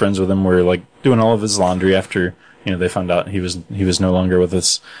were good friends with him, were like doing all of his laundry after they found out he was no longer with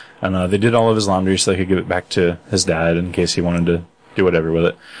us, and they did all of his laundry so they could give it back to his dad in case he wanted to do whatever with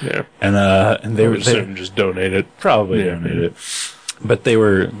it. Yeah. And they were just donate it. Probably donate it. But they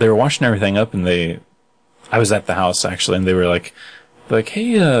were washing everything up, and I was at the house actually, and they were like,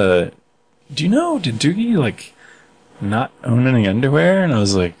 hey, did Doogie like not own any underwear? And I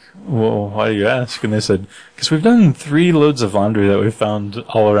was like, well, why do you ask? And they said, because we've done 3 loads of laundry that we've found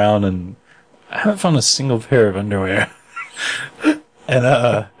all around, and I haven't found a single pair of underwear. And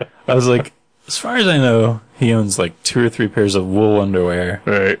I was like, as far as I know, he owns like 2 or 3 pairs of wool underwear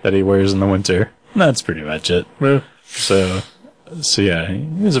that he wears in the winter. And that's pretty much it. Yeah. So yeah,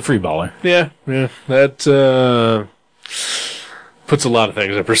 he was a free baller. Yeah. That puts a lot of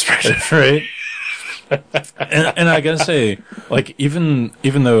things in perspective. Right? and I gotta say, like, even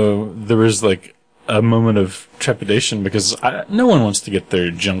though there was like a moment of trepidation because no one wants to get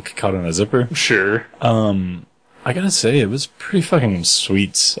their junk caught in a zipper. Sure. I gotta say it was pretty fucking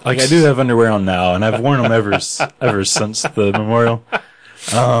sweet. Like, I do have underwear on now, and I've worn them ever since the memorial.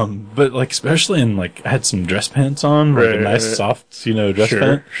 But like, especially in like, I had some dress pants on, like a nice soft, dress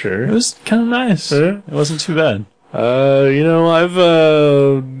pant. Sure. It was kind of nice. It wasn't too bad. I've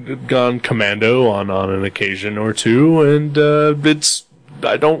gone commando on an occasion or two, and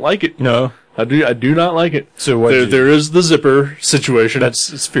I don't like it. No, I do not like it. So what? There is the zipper situation.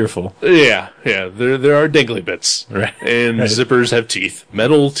 It's fearful. Yeah. There are dangly bits, right? And zippers have teeth,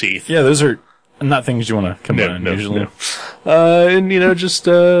 metal teeth. Yeah, those are not things you want to combine usually. No. And just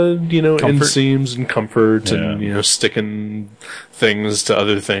comfort. Inseams and comfort, and sticking things to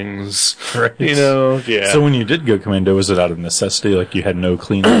other things. Right. Yeah. So when you did go commando, was it out of necessity? Like, you had no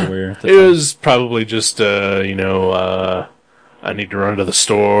clean underwear? It was probably just I need to run to the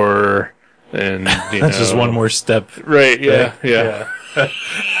store, and that's just one more step. Right. Yeah.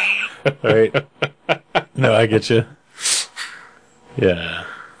 Right. No, I get you. Yeah.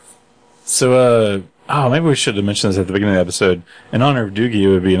 So, maybe we should have mentioned this at the beginning of the episode. In honor of Doogie, it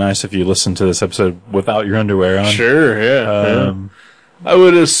would be nice if you listened to this episode without your underwear on. Sure, yeah. I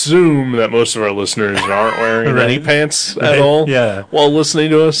would assume that most of our listeners aren't wearing any pants at all while listening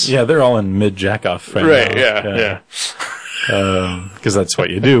to us. Yeah, they're all in mid-jack-off right now. Right, yeah. Because that's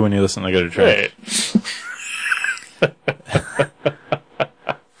what you do when you listen to Go to Trash. Right.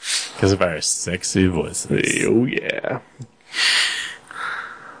 Because of our sexy voices. Oh, yeah.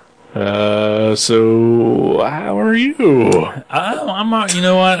 So how are you? I'm you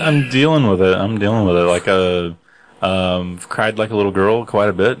know what? I'm dealing with it. Like cried like a little girl quite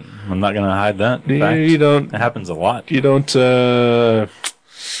a bit. I'm not going to hide that. You don't. It happens a lot. You don't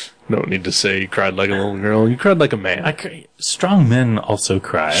need to say you cried like a little girl. You cried like a man. Strong men also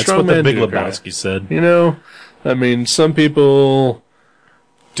cry. That's what the Big Lebowski said. Some people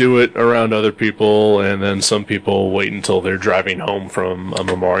do it around other people, and then some people wait until they're driving home from a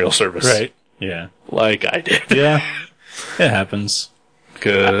memorial service. Right. Yeah. Like I did. Yeah. It happens.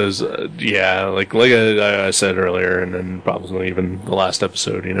 Because, like I said earlier, and then probably even the last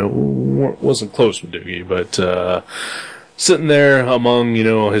episode, wasn't close with Doogie, but sitting there among,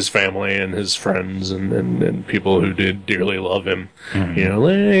 his family and his friends and people who did dearly love him,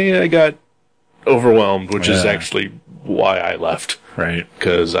 I got overwhelmed, which is actually why I left. Right.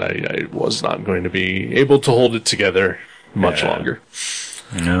 Because I was not going to be able to hold it together much longer.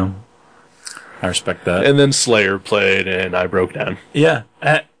 I respect that. And then Slayer played, and I broke down. Yeah.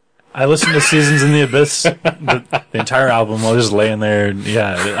 I listened to Seasons in the Abyss, the entire album, while just laying there.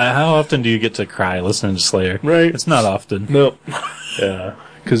 Yeah. How often do you get to cry listening to Slayer? Right. It's not often. Nope. Yeah.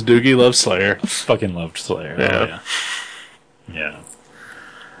 Because Doogie loves Slayer. Fucking loved Slayer. Yeah. Oh,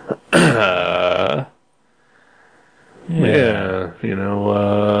 yeah. Yeah. You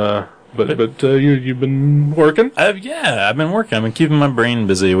know, but you've been working? I've been working. I've been keeping my brain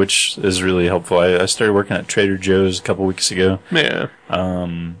busy, which is really helpful. I started working at Trader Joe's a couple weeks ago. Yeah.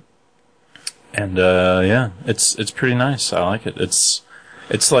 It's pretty nice. I like it. It's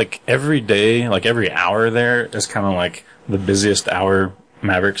like every day, like every hour there is kind of like the busiest hour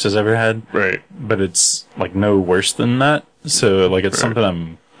Mavericks has ever had. Right. But it's like no worse than that. So like it's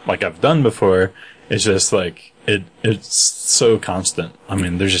something I've done before. It's just like it's so constant. I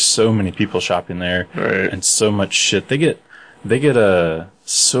mean, there's just so many people shopping there, right, and so much shit. They get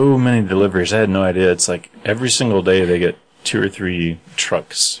so many deliveries. I had no idea. It's like every single day they get 2 or 3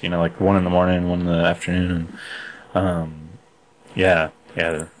 trucks. You know, like one in the morning, one in the afternoon. Yeah.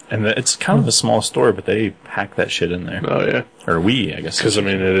 And it's kind of a small store, but they pack that shit in there. Oh yeah, or I guess. Because I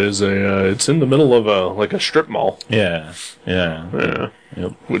mean, it is it's in the middle of a strip mall. Yeah.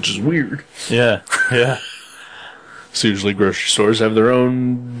 Yep. Which is weird. Yeah. So usually grocery stores have their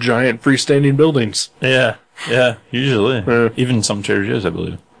own giant freestanding buildings. Yeah. Usually, even some Trader Joe's, I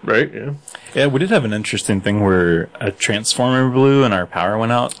believe. Right. Yeah. Yeah, we did have an interesting thing where a transformer blew and our power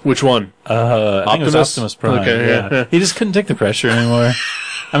went out. Which one? I think it was Optimus Prime. Okay, yeah. He just couldn't take the pressure anymore.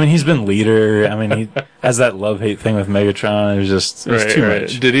 I mean, he's been leader. I mean, he has that love-hate thing with Megatron. It was too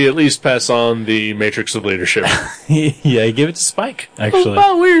much. Did he at least pass on the matrix of leadership? He gave it to Spike, actually.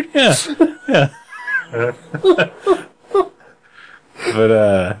 Oh, weird. Yeah.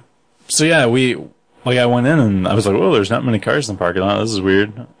 But, so yeah, I went in and I was like, "Whoa, there's not many cars in the parking lot. This is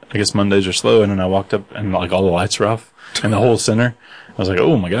weird. I guess Mondays are slow." And then I walked up and like all the lights were off in the whole center. I was like,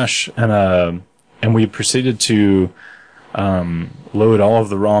 "Oh my gosh!" And we proceeded to load all of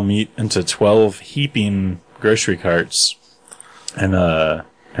the raw meat into 12 heaping grocery carts, and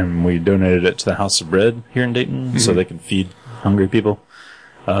we donated it to the House of Bread here in Dayton, so they can feed hungry people.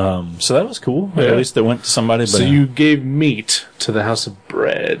 So that was cool. Yeah. At least it went to somebody. So you gave meat to the House of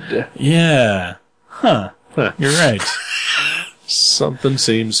Bread. Yeah. Huh. You're right. Something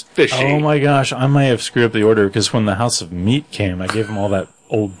seems fishy. Oh my gosh, I may have screwed up the order because when the House of Meat came, I gave them all that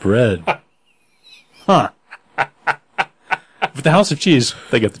old bread. Huh. But the House of Cheese,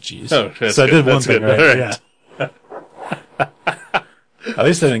 they get the cheese. Oh, so I did one thing right. Yeah. At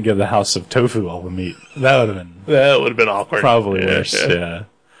least I didn't give the House of Tofu all the meat. That would have been awkward. Probably worse. Yeah.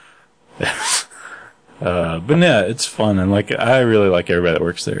 But yeah, it's fun, and like I really like everybody that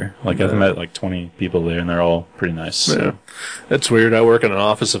works there. Like I've met like 20 people there, and they're all pretty nice. So. Yeah, that's weird. I work in an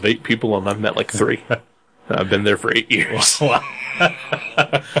office of 8 people, and I've met like 3. I've been there for 8 years. Wow,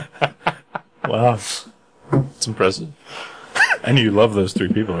 wow, it's impressive. And you love those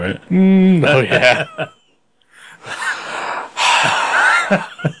 3 people, right? Oh yeah.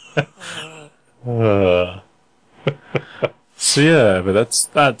 So yeah, but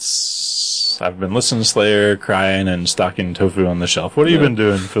that's. I've been listening to Slayer, crying, and stocking tofu on the shelf. What have you been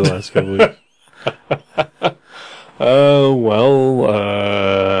doing for the last couple weeks?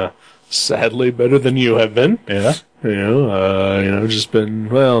 Sadly, better than you have been. Yeah. Just been,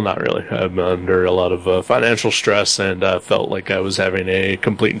 not really. I've been under a lot of financial stress, and felt like I was having a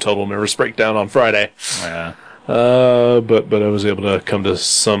complete and total nervous breakdown on Friday. Yeah. But I was able to come to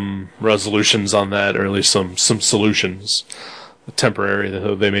some resolutions on that, or at least some solutions, temporary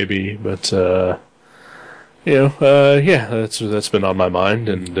though they may be. But that's been on my mind,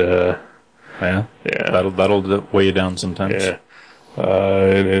 and yeah, that'll weigh you down sometimes. Yeah.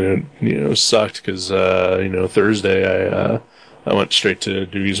 And it sucked because Thursday I went straight to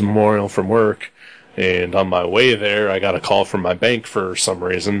Dewey's Memorial from work, and on my way there I got a call from my bank for some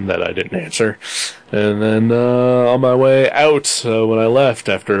reason that I didn't answer, and then on my way out when I left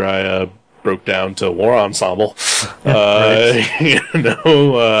after I broke down to War Ensemble, it's a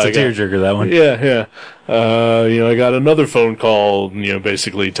tearjerker, that one. Yeah. I got another phone call,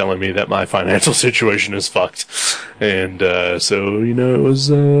 basically telling me that my financial situation is fucked. And, so, it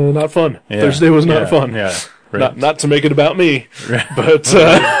was, not fun. Yeah. Thursday was not fun. Yeah. Right. Not to make it about me, but,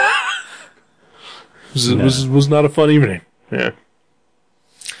 was not a fun evening. Yeah.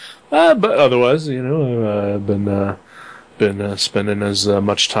 But otherwise, I've been spending as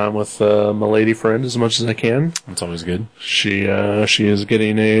much time with my lady friend as much as I can. That's always good. She is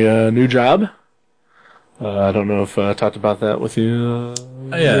getting a new job. I don't know if I talked about that with you,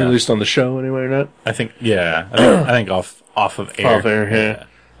 or at least on the show anyway or not. I think, I think off of air. Off air, yeah.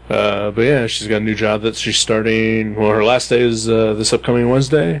 But yeah, she's got a new job that she's starting. Well, her last day is this upcoming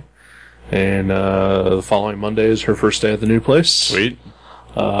Wednesday, and the following Monday is her first day at the new place. Sweet.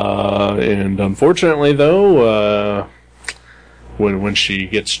 And unfortunately, though, when she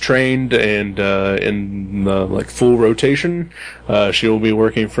gets trained and in the full rotation, she will be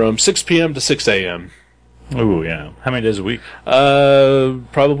working from 6 p.m. to 6 a.m. Ooh, yeah. How many days a week?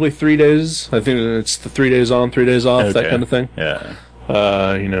 Probably 3 days. I think it's the 3 days on, 3 days off, that kind of thing. Yeah.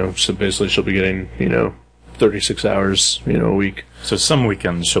 So basically she'll be getting, 36 hours, a week. So some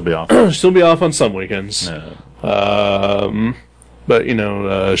weekends she'll be off. She'll be off on some weekends. Yeah. But,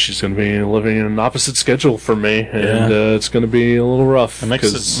 she's going to be living in an opposite schedule from me, and it's going to be a little rough. It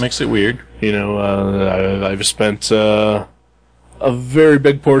makes it weird. I've spent a very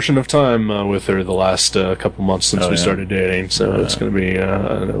big portion of time with her the last couple months since we started dating, so it's going to be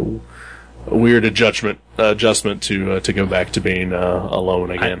a weird adjustment to go back to being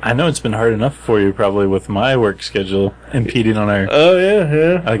alone again. I know it's been hard enough for you probably with my work schedule impeding on our... Oh,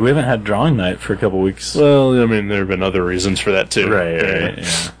 yeah. Like, we haven't had drawing night for a couple weeks. Well, I mean, there have been other reasons for that, too. Right,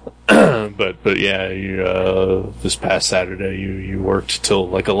 yeah. But yeah, you, this past Saturday, you worked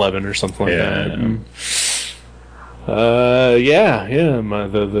till 11 or something like that. And,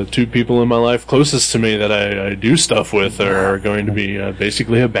 the two people in my life closest to me that I do stuff with are going to be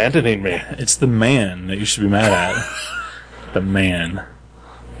basically abandoning me. It's the man that you should be mad at. The man.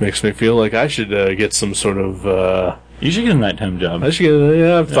 Makes me feel like I should get some sort of... You should get a nighttime job. I should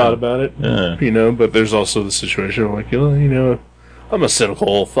get I've thought about it. Yeah. But there's also the situation of I'm a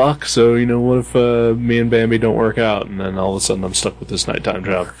cynical fuck, so, what if me and Bambi don't work out, and then all of a sudden I'm stuck with this nighttime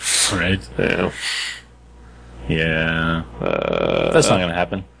job. Right. Yeah. Yeah. That's not going to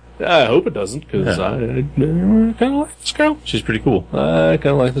happen. I hope it doesn't, because I kind of like this girl. She's pretty cool. I kind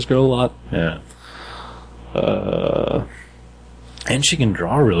of like this girl a lot. Yeah. And she can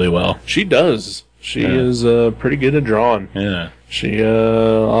draw really well. She does. She is pretty good at drawing. Yeah. She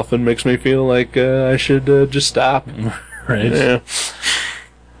often makes me feel like I should just stop. Right. Yeah.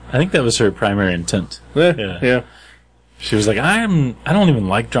 I think that was her primary intent. Yeah. She was like, I don't even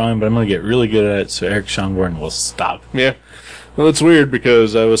like drawing, but I'm going to get really good at it, so Eric Schongborn will stop. Yeah. Well, it's weird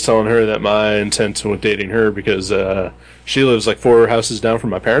because I was telling her that my intent with dating her, because she lives 4 houses down from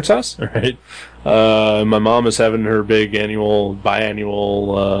my parents' house. Right. My mom is having her big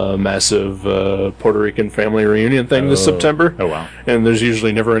biannual, massive Puerto Rican family reunion thing this September. Oh, wow. And there's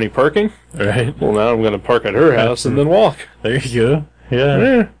usually never any parking. Right. Well, now I'm going to park at her house and then walk. There you go. Yeah.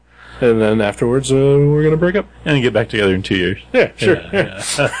 Yeah. And then afterwards, we're going to break up. And get back together in 2 years. Yeah, sure.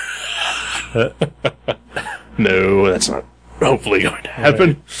 No, that's not hopefully going to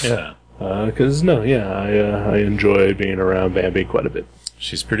happen. Right. Yeah. Because, I enjoy being around Bambi quite a bit.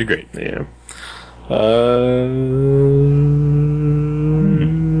 She's pretty great. Yeah.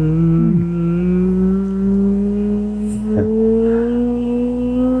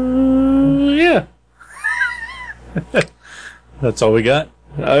 Yeah. That's all we got?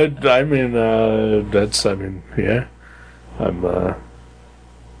 Yeah.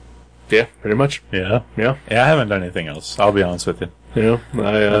 Yeah, pretty much. Yeah. Yeah. Yeah, I haven't done anything else. I'll be honest with you.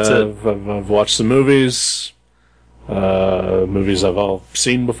 That's it. I've watched some movies. Movies I've all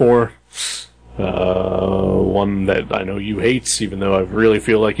seen before. One that I know you hate, even though I really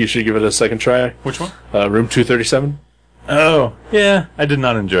feel like you should give it a second try. Which one? Room 237. Oh, yeah. I did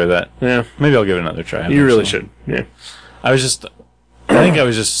not enjoy that. Yeah. Maybe I'll give it another try. You really should. Yeah. I think I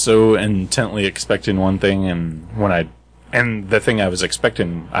was just so intently expecting one thing, and the thing I was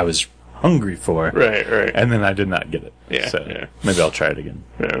expecting, I was hungry for. Right. And then I did not get it. Yeah. So maybe I'll try it again.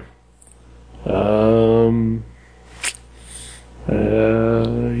 Yeah.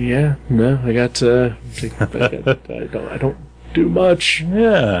 No, I don't do much.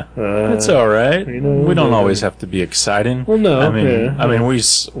 Yeah. It's all right. We don't always have to be exciting. Well, no. I mean,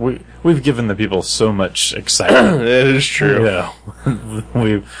 we've given the people so much excitement. That is true. Yeah.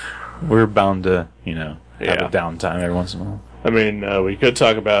 We're bound to, have a downtime every once in a while. I mean, we could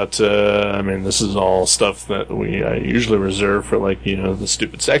talk about, this is all stuff that I usually reserve for, the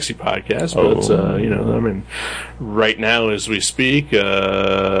Stupid Sexy podcast, but, right now as we speak,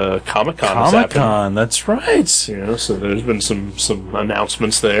 Comic-Con is happening. That's right. So there's been some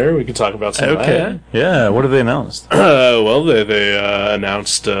announcements there. We could talk about some of that. Yeah, what have they announced? Well, they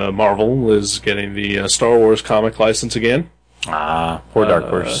announced Marvel is getting the Star Wars comic license again. Poor Dark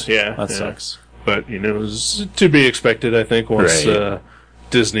Horse. That sucks. But, it was to be expected, I think, once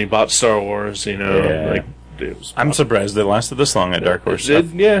Disney bought Star Wars, I'm surprised they lasted this long at Dark Horse. I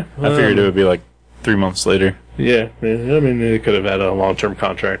figured it would be 3 months later. Yeah. They could have had a long-term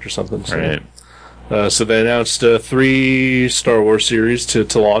contract or something. So. Right. So they announced 3 Star Wars series to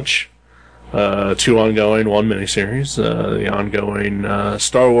launch. 2 ongoing, 1 miniseries. The ongoing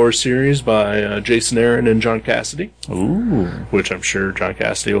Star Wars series by Jason Aaron and John Cassidy. Ooh. Which I'm sure John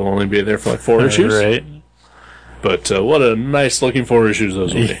Cassidy will only be there for like 4 issues. Right. But what a nice looking 4 issues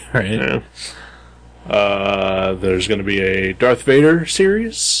those will be. Right. Yeah. There's going to be a Darth Vader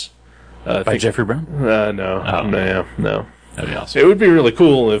series. By Jeffrey Brown? No. Oh. No. That'd be awesome. It would be really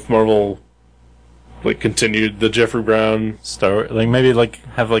cool if Marvel continued the Jeffrey Brown Star maybe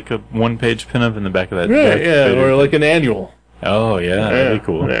have a 1-page pinup in the back of that. Right, yeah, or an annual. Oh yeah, that'd be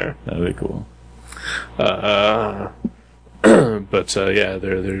cool. Yeah. That'd be cool. But yeah,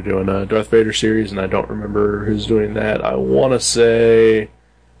 they're doing a Darth Vader series, and I don't remember who's doing that. I want to say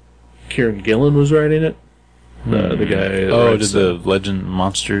Kieran Gillen was writing it. The guy. Oh, did the Legend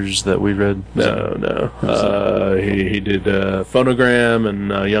Monsters that we read? No. He did Phonogram and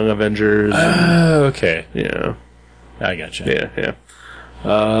Young Avengers. Okay. Yeah. I gotcha. Yeah.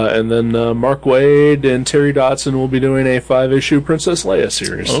 And then Mark Waid and Terry Dodson will be doing a 5-issue Princess Leia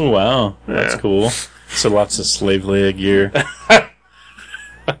series. Oh, wow. That's Yeah. cool. So lots of Slave Leia gear.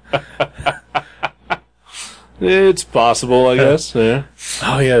 It's possible, I guess. Yeah.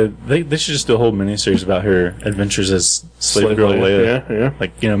 Oh, yeah. They should just do a whole miniseries about her adventures as Slave Girl Leia.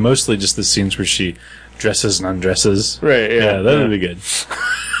 Yeah. Mostly just the scenes where she dresses and undresses. Right, yeah. Yeah, that would be good.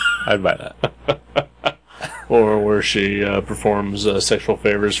 I'd buy that. Or where she performs sexual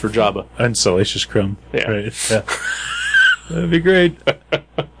favors for Jabba. And Salacious Crumb. Yeah. Right. Yeah. That'd be great.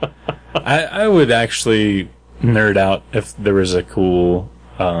 I would actually nerd out if there was a cool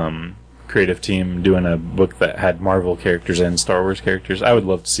creative team doing a book that had Marvel characters and Star Wars characters. I would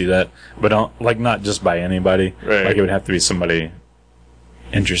love to see that, but not just by anybody. Right. It would have to be somebody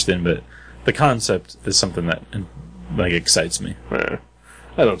interesting. But the concept is something that excites me. Yeah.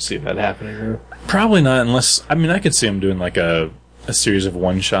 I don't see that happening. Though. Probably not, unless I could see them doing a series of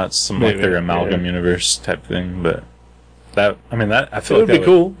one shots, some their amalgam universe type thing. But I feel it would be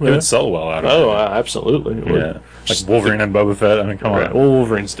cool. It would sell well out of it. Oh, absolutely. It would. Yeah, like Wolverine and Boba Fett. Come on. Well,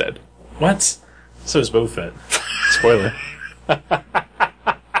 Wolverine's dead. What? So is Boba Fett. Spoiler.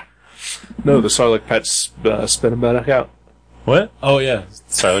 No, the Sarlacc pets spit him back out. What? Oh yeah,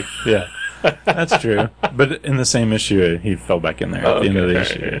 Sarlacc. Yeah, that's true. But in the same issue, he fell back in there at the end of the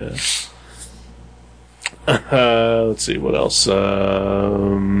issue. Yeah. Let's see what else.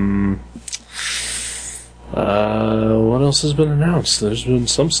 What else has been announced? There's been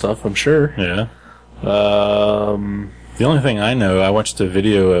some stuff, I'm sure. Yeah. The only thing I know, I watched a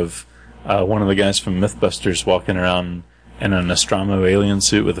video of one of the guys from Mythbusters walking around in a Nostromo alien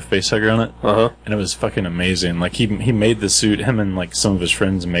suit with a facehugger on it. And it was fucking amazing. He made the suit, him and some of his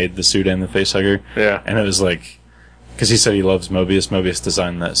friends made the suit and the facehugger. Yeah. And it was because he said he loves Mobius. Mobius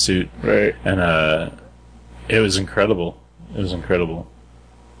designed that suit. Right. And it was incredible. What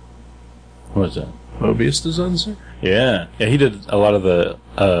was that? Mobius designs it? Yeah. Yeah, he did a lot of the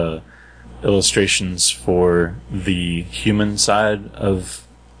illustrations for the human side of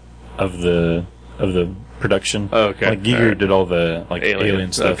the production. Oh, okay. Giger did all the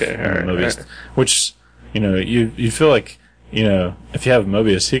alien stuff. Okay. Mobius, which you feel like if you have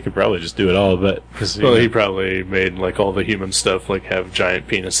Mobius, he could probably just do it all. But he probably made all the human stuff have giant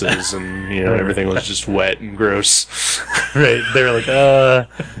penises and everything was just wet and gross. Right? They were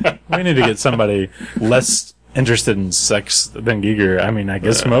we need to get somebody less interested in sex than Giger. I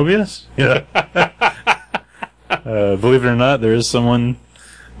guess Mobius. Yeah. Believe it or not, there is someone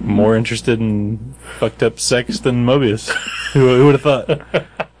more interested in fucked up sex than Mobius. Who would have thought?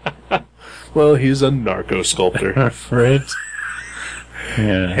 Well, he's a narco sculptor. Right?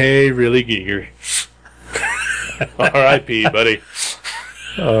 Yeah. Hey, really, Giger. R.I.P., buddy.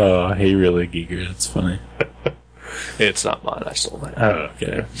 Oh, hey, really, Giger. That's funny. It's not mine. I stole that. Oh,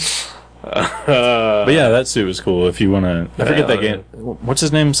 okay. But yeah, that suit was cool. If you want to, I forget that game. What's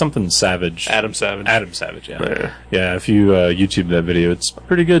his name? Something Savage. Adam Savage. Yeah. Yeah. If you YouTube that video, it's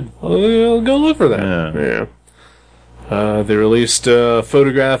pretty good. I'll go look for that. Yeah. They released a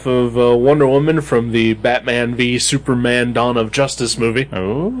photograph of Wonder Woman from the Batman v Superman: Dawn of Justice movie.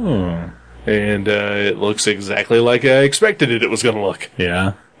 Oh. And it looks exactly like I expected it was going to look.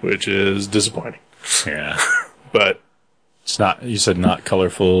 Yeah. Which is disappointing. Yeah. But it's not. You said not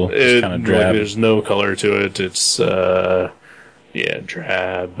colorful. It's kind of drab. There's no color to it. It's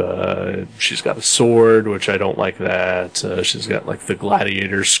drab. She's got a sword, which I don't like that. She's got the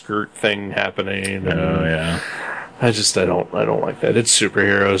gladiator skirt thing happening. Oh yeah. I don't like that. It's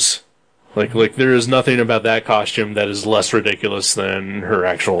superheroes. There is nothing about that costume that is less ridiculous than her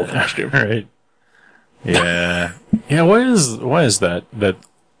actual costume. Right. Yeah. Yeah. Why is that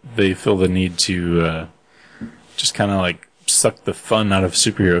they feel the need to just kind of like suck the fun out of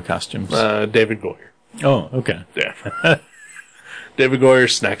superhero costumes? David Goyer. Oh, okay. Yeah. David Goyer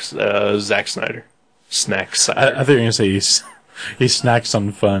snacks, Zack Snyder. Snacks. I thought you were going to say he snacks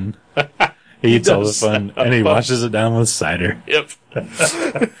on fun. He eats all the fun, and he washes it down with cider. Yep.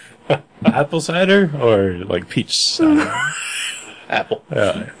 Apple cider or like peach cider? Apple.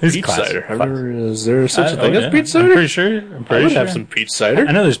 He's peach classic. cider. Is there such a thing as peach cider? I'm pretty sure. I would have some peach cider.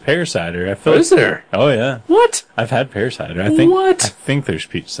 I know there's pear cider. I feel Is there? Oh yeah. What? I've had pear cider. I think. What? I think there's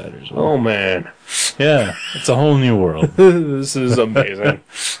peach cider as well. Oh man. Yeah, it's a whole new world. This is amazing.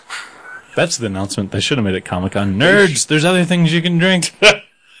 That's the announcement they should have made at Comic-Con. Nerds, there's other things you can drink.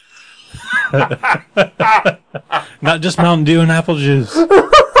 Not just Mountain Dew and apple juice.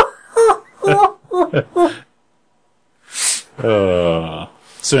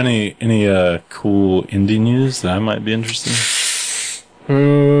 So any cool indie news that I might be interested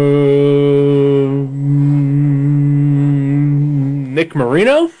in? Nick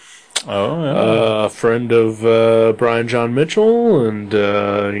Marino. Oh, yeah. Friend of Brian John Mitchell, and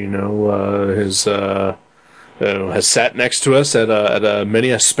his has sat next to us at a many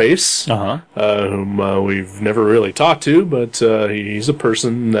a space. Whom we've never really talked to, but he's a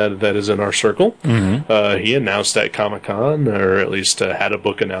person that is in our circle. Mm-hmm. He announced at Comic-Con, or at least had a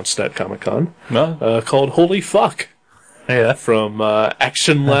book announced at Comic-Con, called Holy Fuck. Yeah. From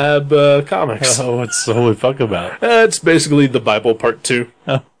Action Lab Comics. Oh, what's the Holy Fuck about? It's basically the Bible Part 2.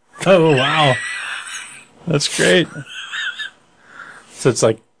 Oh, wow. That's great. So it's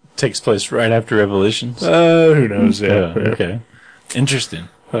like takes place right after Revelations? Who knows, yeah. Okay. Interesting.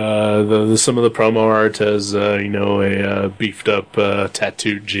 Some of the promo art has, a beefed up,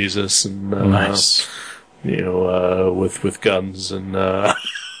 tattooed Jesus and, nice. With guns and, nice.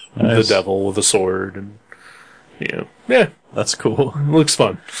 The devil with a sword and, yeah. That's cool. Looks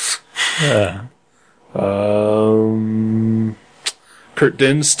fun. Yeah. Kurt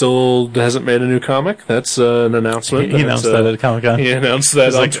Dinn still hasn't made a new comic. That's an announcement. He announced that at Comic-Con. He announced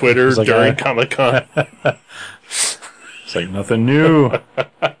that on Twitter during Comic-Con. It's like nothing new.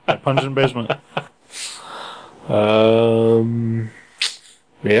 Punch in the basement.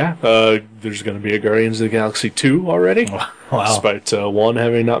 There's going to be a Guardians of the Galaxy 2 already. Wow. Despite 1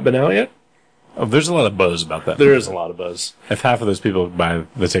 having not been out yet. Oh, there's a lot of buzz about that. There is a lot of buzz. If half of those people buy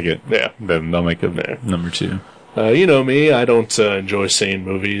the ticket, then they'll make a number 2. You know me, I don't enjoy seeing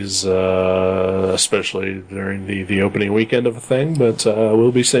movies, especially during the opening weekend of a thing, but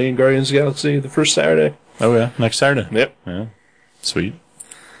we'll be seeing Guardians of the Galaxy the first Saturday. Oh yeah, next Saturday. Yep. Yeah. Sweet.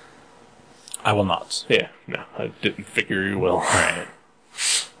 I will not. Yeah, no, I didn't figure you will. Right.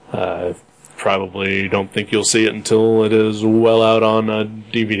 Probably don't think you'll see it until it is well out on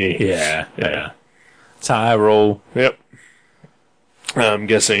DVD. Yeah. That's how I roll. Yep. I'm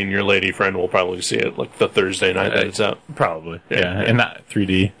guessing your lady friend will probably see it like the Thursday night that it's out. Probably. Yeah. And not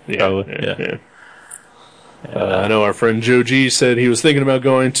 3D. Probably. Yeah. I know our friend Joe G said he was thinking about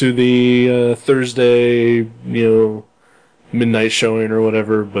going to the Thursday, midnight showing or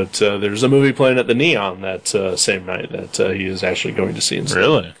whatever, but there's a movie playing at the Neon that same night that he is actually going to see instead.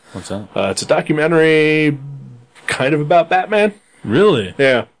 Really? What's that? It's a documentary kind of about Batman. Really?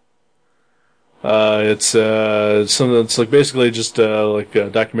 Yeah. It's something that's like basically just like a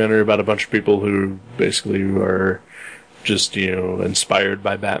documentary about a bunch of people who basically are just inspired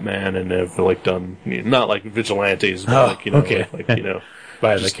by Batman and have like done not like vigilantes, but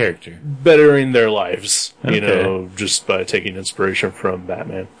by the character bettering their lives, just by taking inspiration from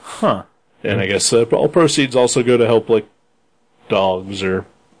Batman. Huh. And I guess all proceeds also go to help like dogs or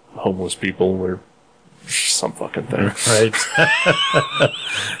homeless people or some fucking thing. Right.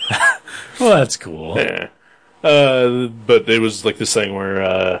 Well, that's cool. Yeah. But it was like this thing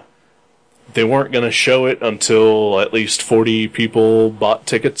where they weren't going to show it until at least 40 people bought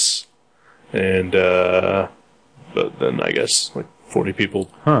tickets. And but then I guess like 40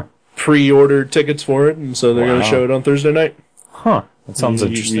 people pre-ordered tickets for it, and so they're going to show it on Thursday night. Huh. That sounds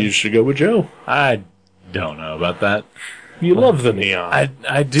interesting. You should go with Joe. I don't know about that. You love the Neon.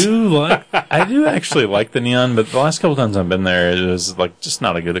 I do actually like the Neon, but the last couple times I've been there, it was like just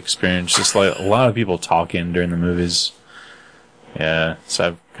not a good experience. Just like a lot of people talking during the movies. Yeah, so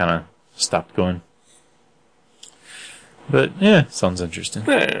I've kind of stopped going. But yeah, sounds interesting.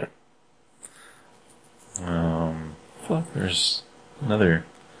 Yeah. There's another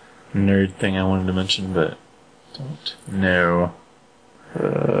nerd thing I wanted to mention, but don't know.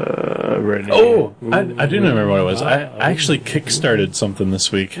 Right now. Oh, I do remember what it was. I actually kickstarted something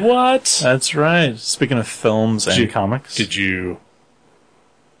this week. What? That's right. Speaking of films and comics. Did you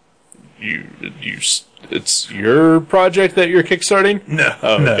it's your project that you're kickstarting? No.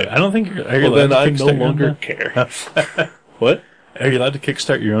 Oh, okay. No. I don't think you're... Are you Well, then allowed I to no kickstart your longer own? care. What? Are you allowed to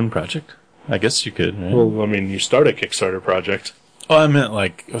kickstart your own project? I guess you could, right? Well, I mean, you start a Kickstarter project. Oh, I meant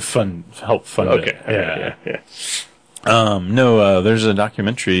like help fund Okay. it. Yeah. No, there's a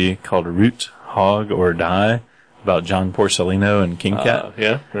documentary called Root, Hog, or Die about John Porcellino and King Cat.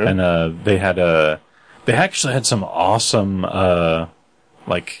 Yeah. And they actually had some awesome,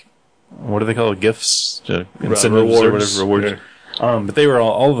 like, what do they call it? Gifts? Incentives rewards. or whatever, rewards. Yeah. But they were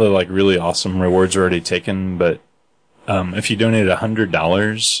all the like really awesome rewards already taken, but if you donated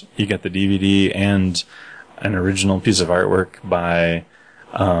 $100, you get the DVD and an original piece of artwork by,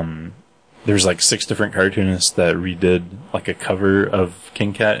 there's like 6 different cartoonists that redid like a cover of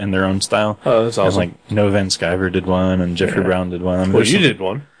King Cat in their own style. Oh, that's awesome. And like Noah Van Sciver did one and Jeffrey Brown did one. Well, you did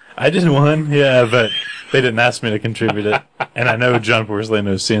one. I did one, yeah, but they didn't ask me to contribute it. And I know John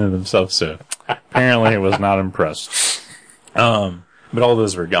Porcellino's seen it himself, so apparently he was not impressed. But all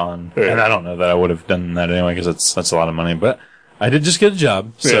those were gone. Yeah. And I don't know that I would have done that anyway, because that's a lot of money. But I did just get a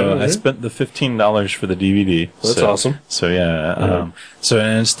job, so I spent the $15 for the DVD. That's awesome. So yeah, and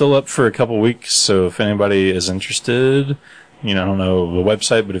it's still up for a couple weeks. So if anybody is interested, I don't know the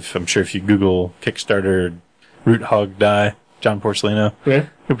website, but I'm sure if you Google Kickstarter, Root Hog Die, John Porcellino,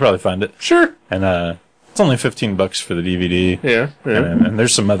 you'll probably find it. Sure. And it's only $15 for the DVD. Yeah. And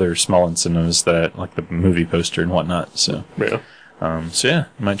there's some other small incentives that like the movie poster and whatnot. So Yeah. you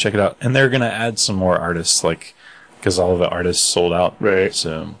might check it out. And they're gonna add some more artists, like, because all of the artists sold out. Right.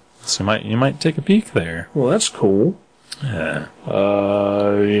 So you might take a peek there. Well, that's cool. Yeah. I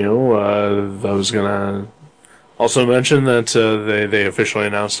was gonna also mention that they officially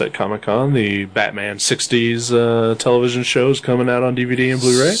announced at Comic-Con the Batman 60s television show is coming out on DVD and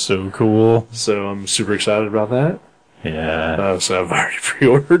Blu-ray. So cool. So I'm super excited about that. Yeah. So I've already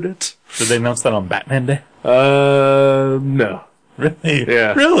pre-ordered it. Did they announce that on Batman Day? No. Really?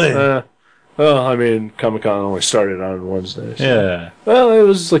 Yeah. Really? Well, I mean, Comic-Con only started on Wednesday. So. Yeah. Well, it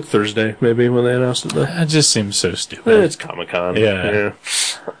was like Thursday, maybe, when they announced it. That just seems so stupid. It's Comic-Con. Yeah.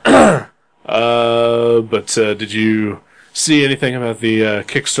 But did you see anything about the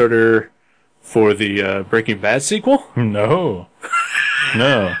Kickstarter for the Breaking Bad sequel? No.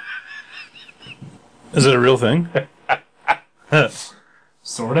 No. Is it a real thing?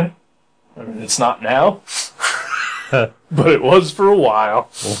 Sorta. I mean, it's not now. But it was for a while.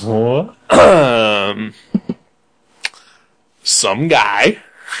 What? Some guy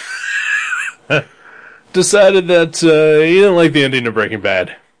decided that he didn't like the ending of Breaking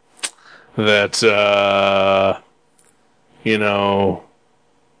Bad. That,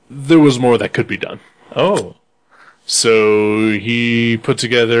 there was more that could be done. Oh. So he put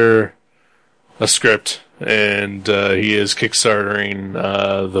together a script, and he is kickstartering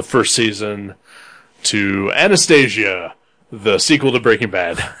the first season to Anastasia, the sequel to Breaking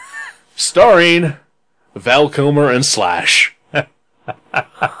Bad, starring Val Kilmer and Slash.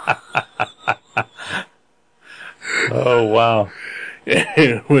 Oh, wow.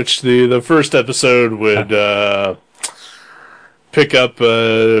 In which the first episode would pick up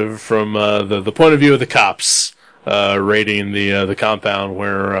from the point of view of the cops raiding the compound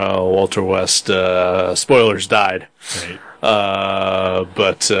where Walter West spoilers died. Right.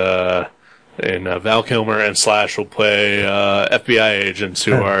 And Val Kilmer and Slash will play FBI agents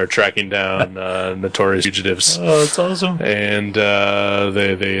who are tracking down notorious fugitives. Oh, that's awesome. And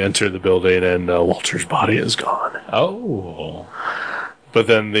they enter the building, and Walter's body is gone. Oh. But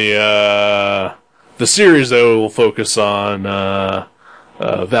then the series, though, will focus on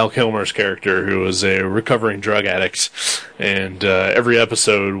Val Kilmer's character, who is a recovering drug addict. And every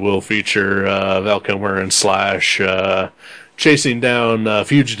episode will feature Val Kilmer and Slash chasing down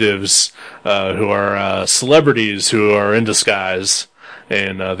fugitives who are celebrities who are in disguise.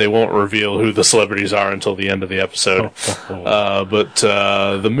 And they won't reveal who the celebrities are until the end of the episode. But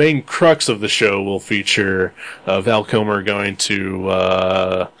the main crux of the show will feature Val Kilmer going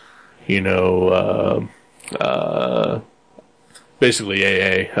to, basically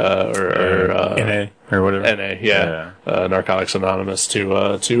AA or NA or whatever. NA, yeah. Narcotics Anonymous to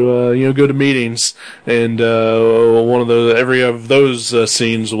go to meetings, and one of those every of those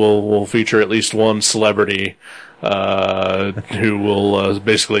scenes will feature at least one celebrity who will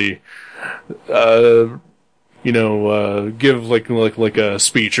basically give like a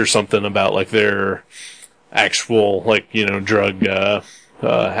speech or something about like their actual drug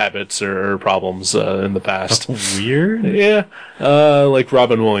habits or problems in the past. Weird. Yeah, like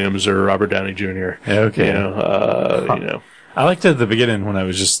Robin Williams or Robert Downey Jr. Okay. I liked it at the beginning when I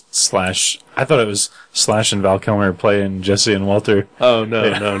was just Slash. I thought it was Slash and Val Kilmer playing Jesse and Walter. Oh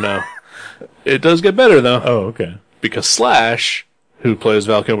no. It does get better, though. Oh, okay. Because Slash, who plays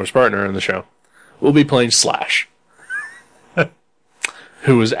Val Kilmer's partner in the show, will be playing Slash.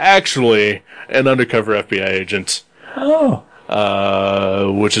 Who is actually an undercover FBI agent. Oh.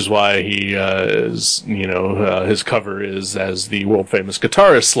 Which is why he is, his cover is as the world famous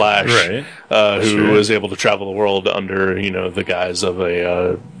guitarist Slash, right. Who is able to travel the world under, the guise of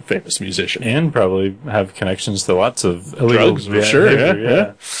a famous musician. And probably have connections to lots of illegal drugs, for sure.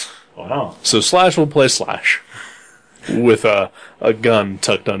 Yeah. Wow. So Slash will play Slash with a gun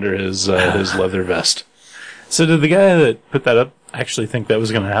tucked under his leather vest. So did the guy that put that up actually think that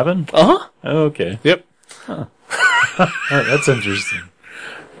was going to happen? Uh-huh. Oh, okay. Yep. Huh. That's interesting.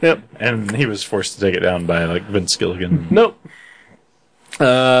 Yep. And he was forced to take it down by, Vince Gilligan. Nope.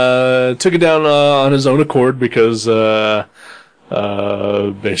 Took it down on his own accord because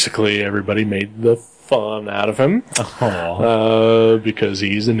basically everybody made the fun out of him. Because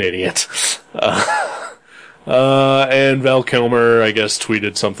he's an idiot. And Val Kilmer, I guess,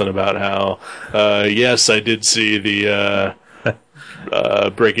 tweeted something about how, yes, I did see the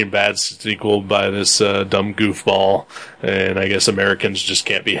Breaking Bad sequel by this dumb goofball, and I guess Americans just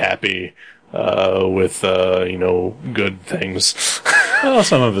can't be happy with good things. Well,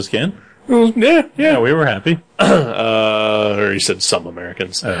 some of us can. Yeah, we were happy. Or he said some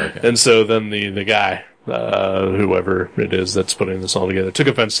Americans. Oh, okay. And so then the guy, whoever it is that's putting this all together, took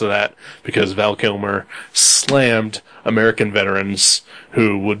offense to that because Val Kilmer slammed American veterans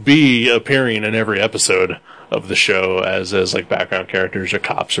who would be appearing in every episode of the show as background characters or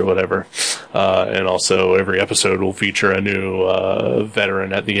cops or whatever. And also every episode will feature a new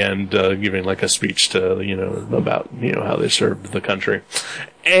veteran at the end giving a speech to, about, how they served the country.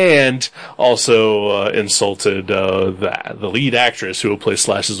 And also insulted the lead actress who will play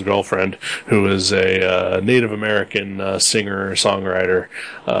Slash's girlfriend, who is a Native American singer songwriter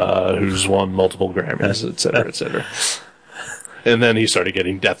who's won multiple Grammys, et cetera, et cetera. And then he started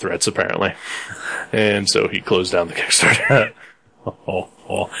getting death threats, apparently. And so he closed down the Kickstarter.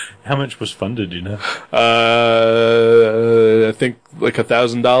 How much was funded, I think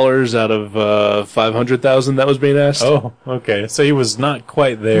 $1,000 out of $500,000 that was being asked. Oh, okay. So he was not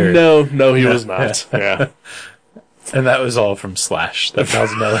quite there. No, he was not. Yeah. And that was all from Slash, that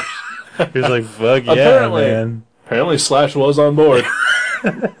 $1,000. He was like, fuck yeah, apparently, man. Apparently Slash was on board.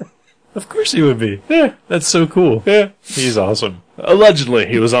 Of course he would be. Yeah. That's so cool. Yeah. He's awesome. Allegedly,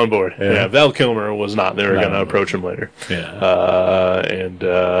 he was on board. Yeah. Val Kilmer was not. They were going to approach him later. Yeah.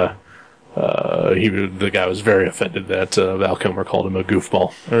 The guy was very offended that Val Kilmer called him a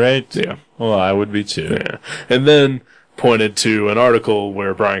goofball. Right? Yeah. Well, I would be too. Yeah. And then pointed to an article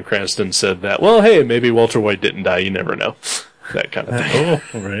where Bryan Cranston said that, well, hey, maybe Walter White didn't die. You never know. That kind of thing.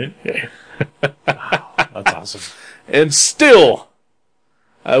 Oh, right. Yeah. Wow, that's awesome. And still,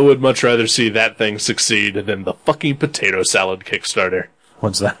 I would much rather see that thing succeed than the fucking potato salad Kickstarter.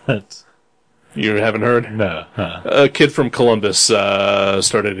 What's that? You haven't heard? No. Huh. A kid from Columbus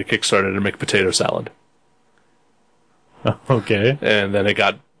started a Kickstarter to make potato salad. Okay. And then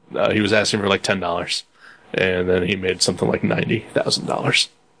he was asking for $10. And then he made something like $90,000.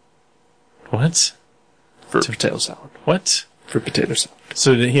 What? For potato salad. What? For potato salad.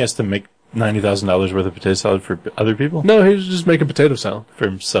 So he has to make $90,000 worth of potato salad for other people? No, he was just making potato salad. For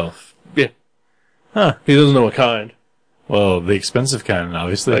himself. Yeah. Huh. He doesn't know what kind. Well, the expensive kind,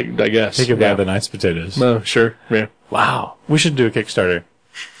 obviously. I guess. He could buy the nice potatoes. No, sure. Yeah. Wow. We should do a Kickstarter.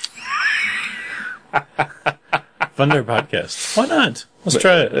 Fund our podcast. Why not? Let's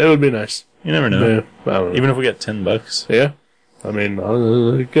try it. It would be nice. You never know. Yeah, I don't know. Even if we get $10. Yeah. I mean,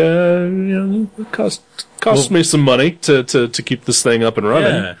 it costs me some money to keep this thing up and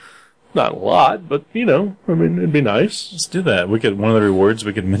running. Yeah. Not a lot, but, it'd be nice. Let's do that. One of the rewards,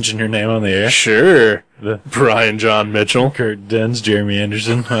 we could mention your name on the air. Sure. The Brian John Mitchell. Kurt Dens, Jeremy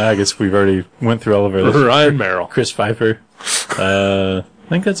Anderson. Well, I guess we've already went through all of our lists. Ryan Merrill. Chris Pfeiffer. I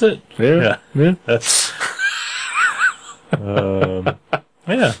think that's it. Yeah.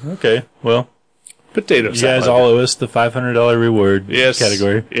 Yeah, okay. Well, potato you salad. guys all owe us the $500 reward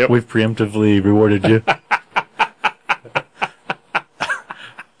category. Yep. We've preemptively rewarded you.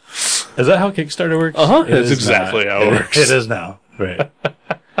 Is that how Kickstarter works? Uh-huh. That's exactly how it works. It is now. Right.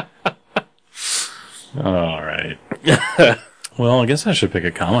 All right. Well, I guess I should pick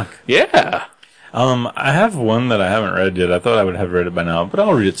a comic. Yeah. I have one that I haven't read yet. I thought I would have read it by now, but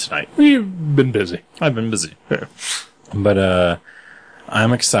I'll read it tonight. You've been busy. I've been busy. Yeah. But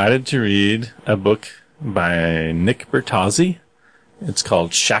I'm excited to read a book by Nick Bertozzi. It's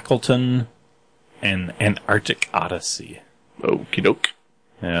called Shackleton and Antarctic Odyssey. Okie doke.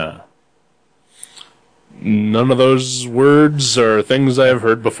 Yeah. None of those words are things I have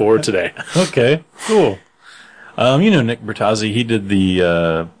heard before today. Okay, cool. Nick Bertazzi, he did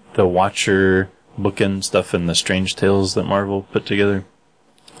the Watcher bookend stuff and the Strange Tales that Marvel put together.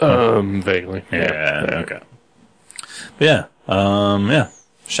 Vaguely. Yeah, okay. But yeah.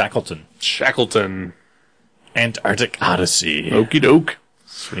 Shackleton. Antarctic Odyssey. Okie doke.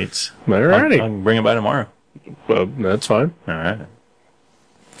 Sweet. Alrighty. I'll bring it by tomorrow. Well, that's fine. Alright.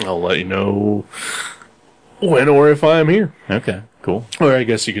 I'll let you know when or if I am here. Okay, cool. Or I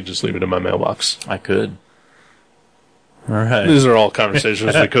guess you could just leave it in my mailbox. I could. Alright. These are all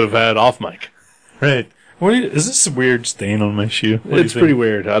conversations we could have had off mic. Right. Is this a weird stain on my shoe? It's pretty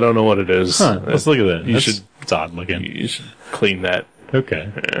weird. I don't know what it is. Huh, let's look at that. It's odd looking. You should clean that. Okay.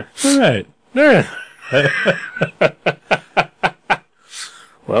 Yeah. Alright.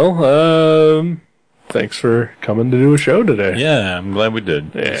 Well, thanks for coming to do a show today. Yeah, I'm glad we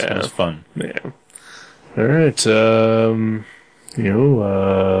did. Yeah. It was fun. Yeah. Alright,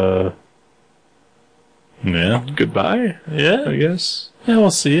 Yeah. goodbye, Yeah. I guess. Yeah,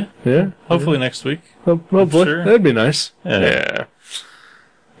 we'll see you. Yeah. Hopefully next week. Hopefully. sure. That'd be nice. Yeah. Yeah.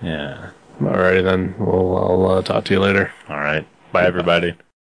 Yeah. Alrighty then. Well, I'll talk to you later. Alright. Bye, everybody.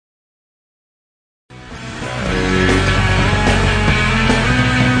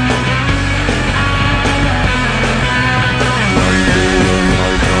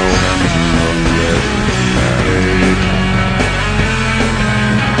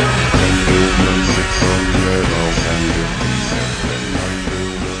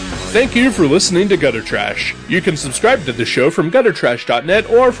 Thank you for listening to Gutter Trash. You can subscribe to the show from guttertrash.net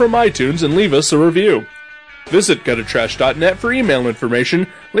or from iTunes and leave us a review. Visit guttertrash.net for email information,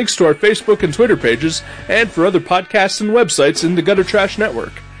 links to our Facebook and Twitter pages, and for other podcasts and websites in the Gutter Trash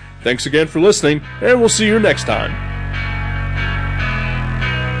Network. Thanks again for listening, and we'll see you next time.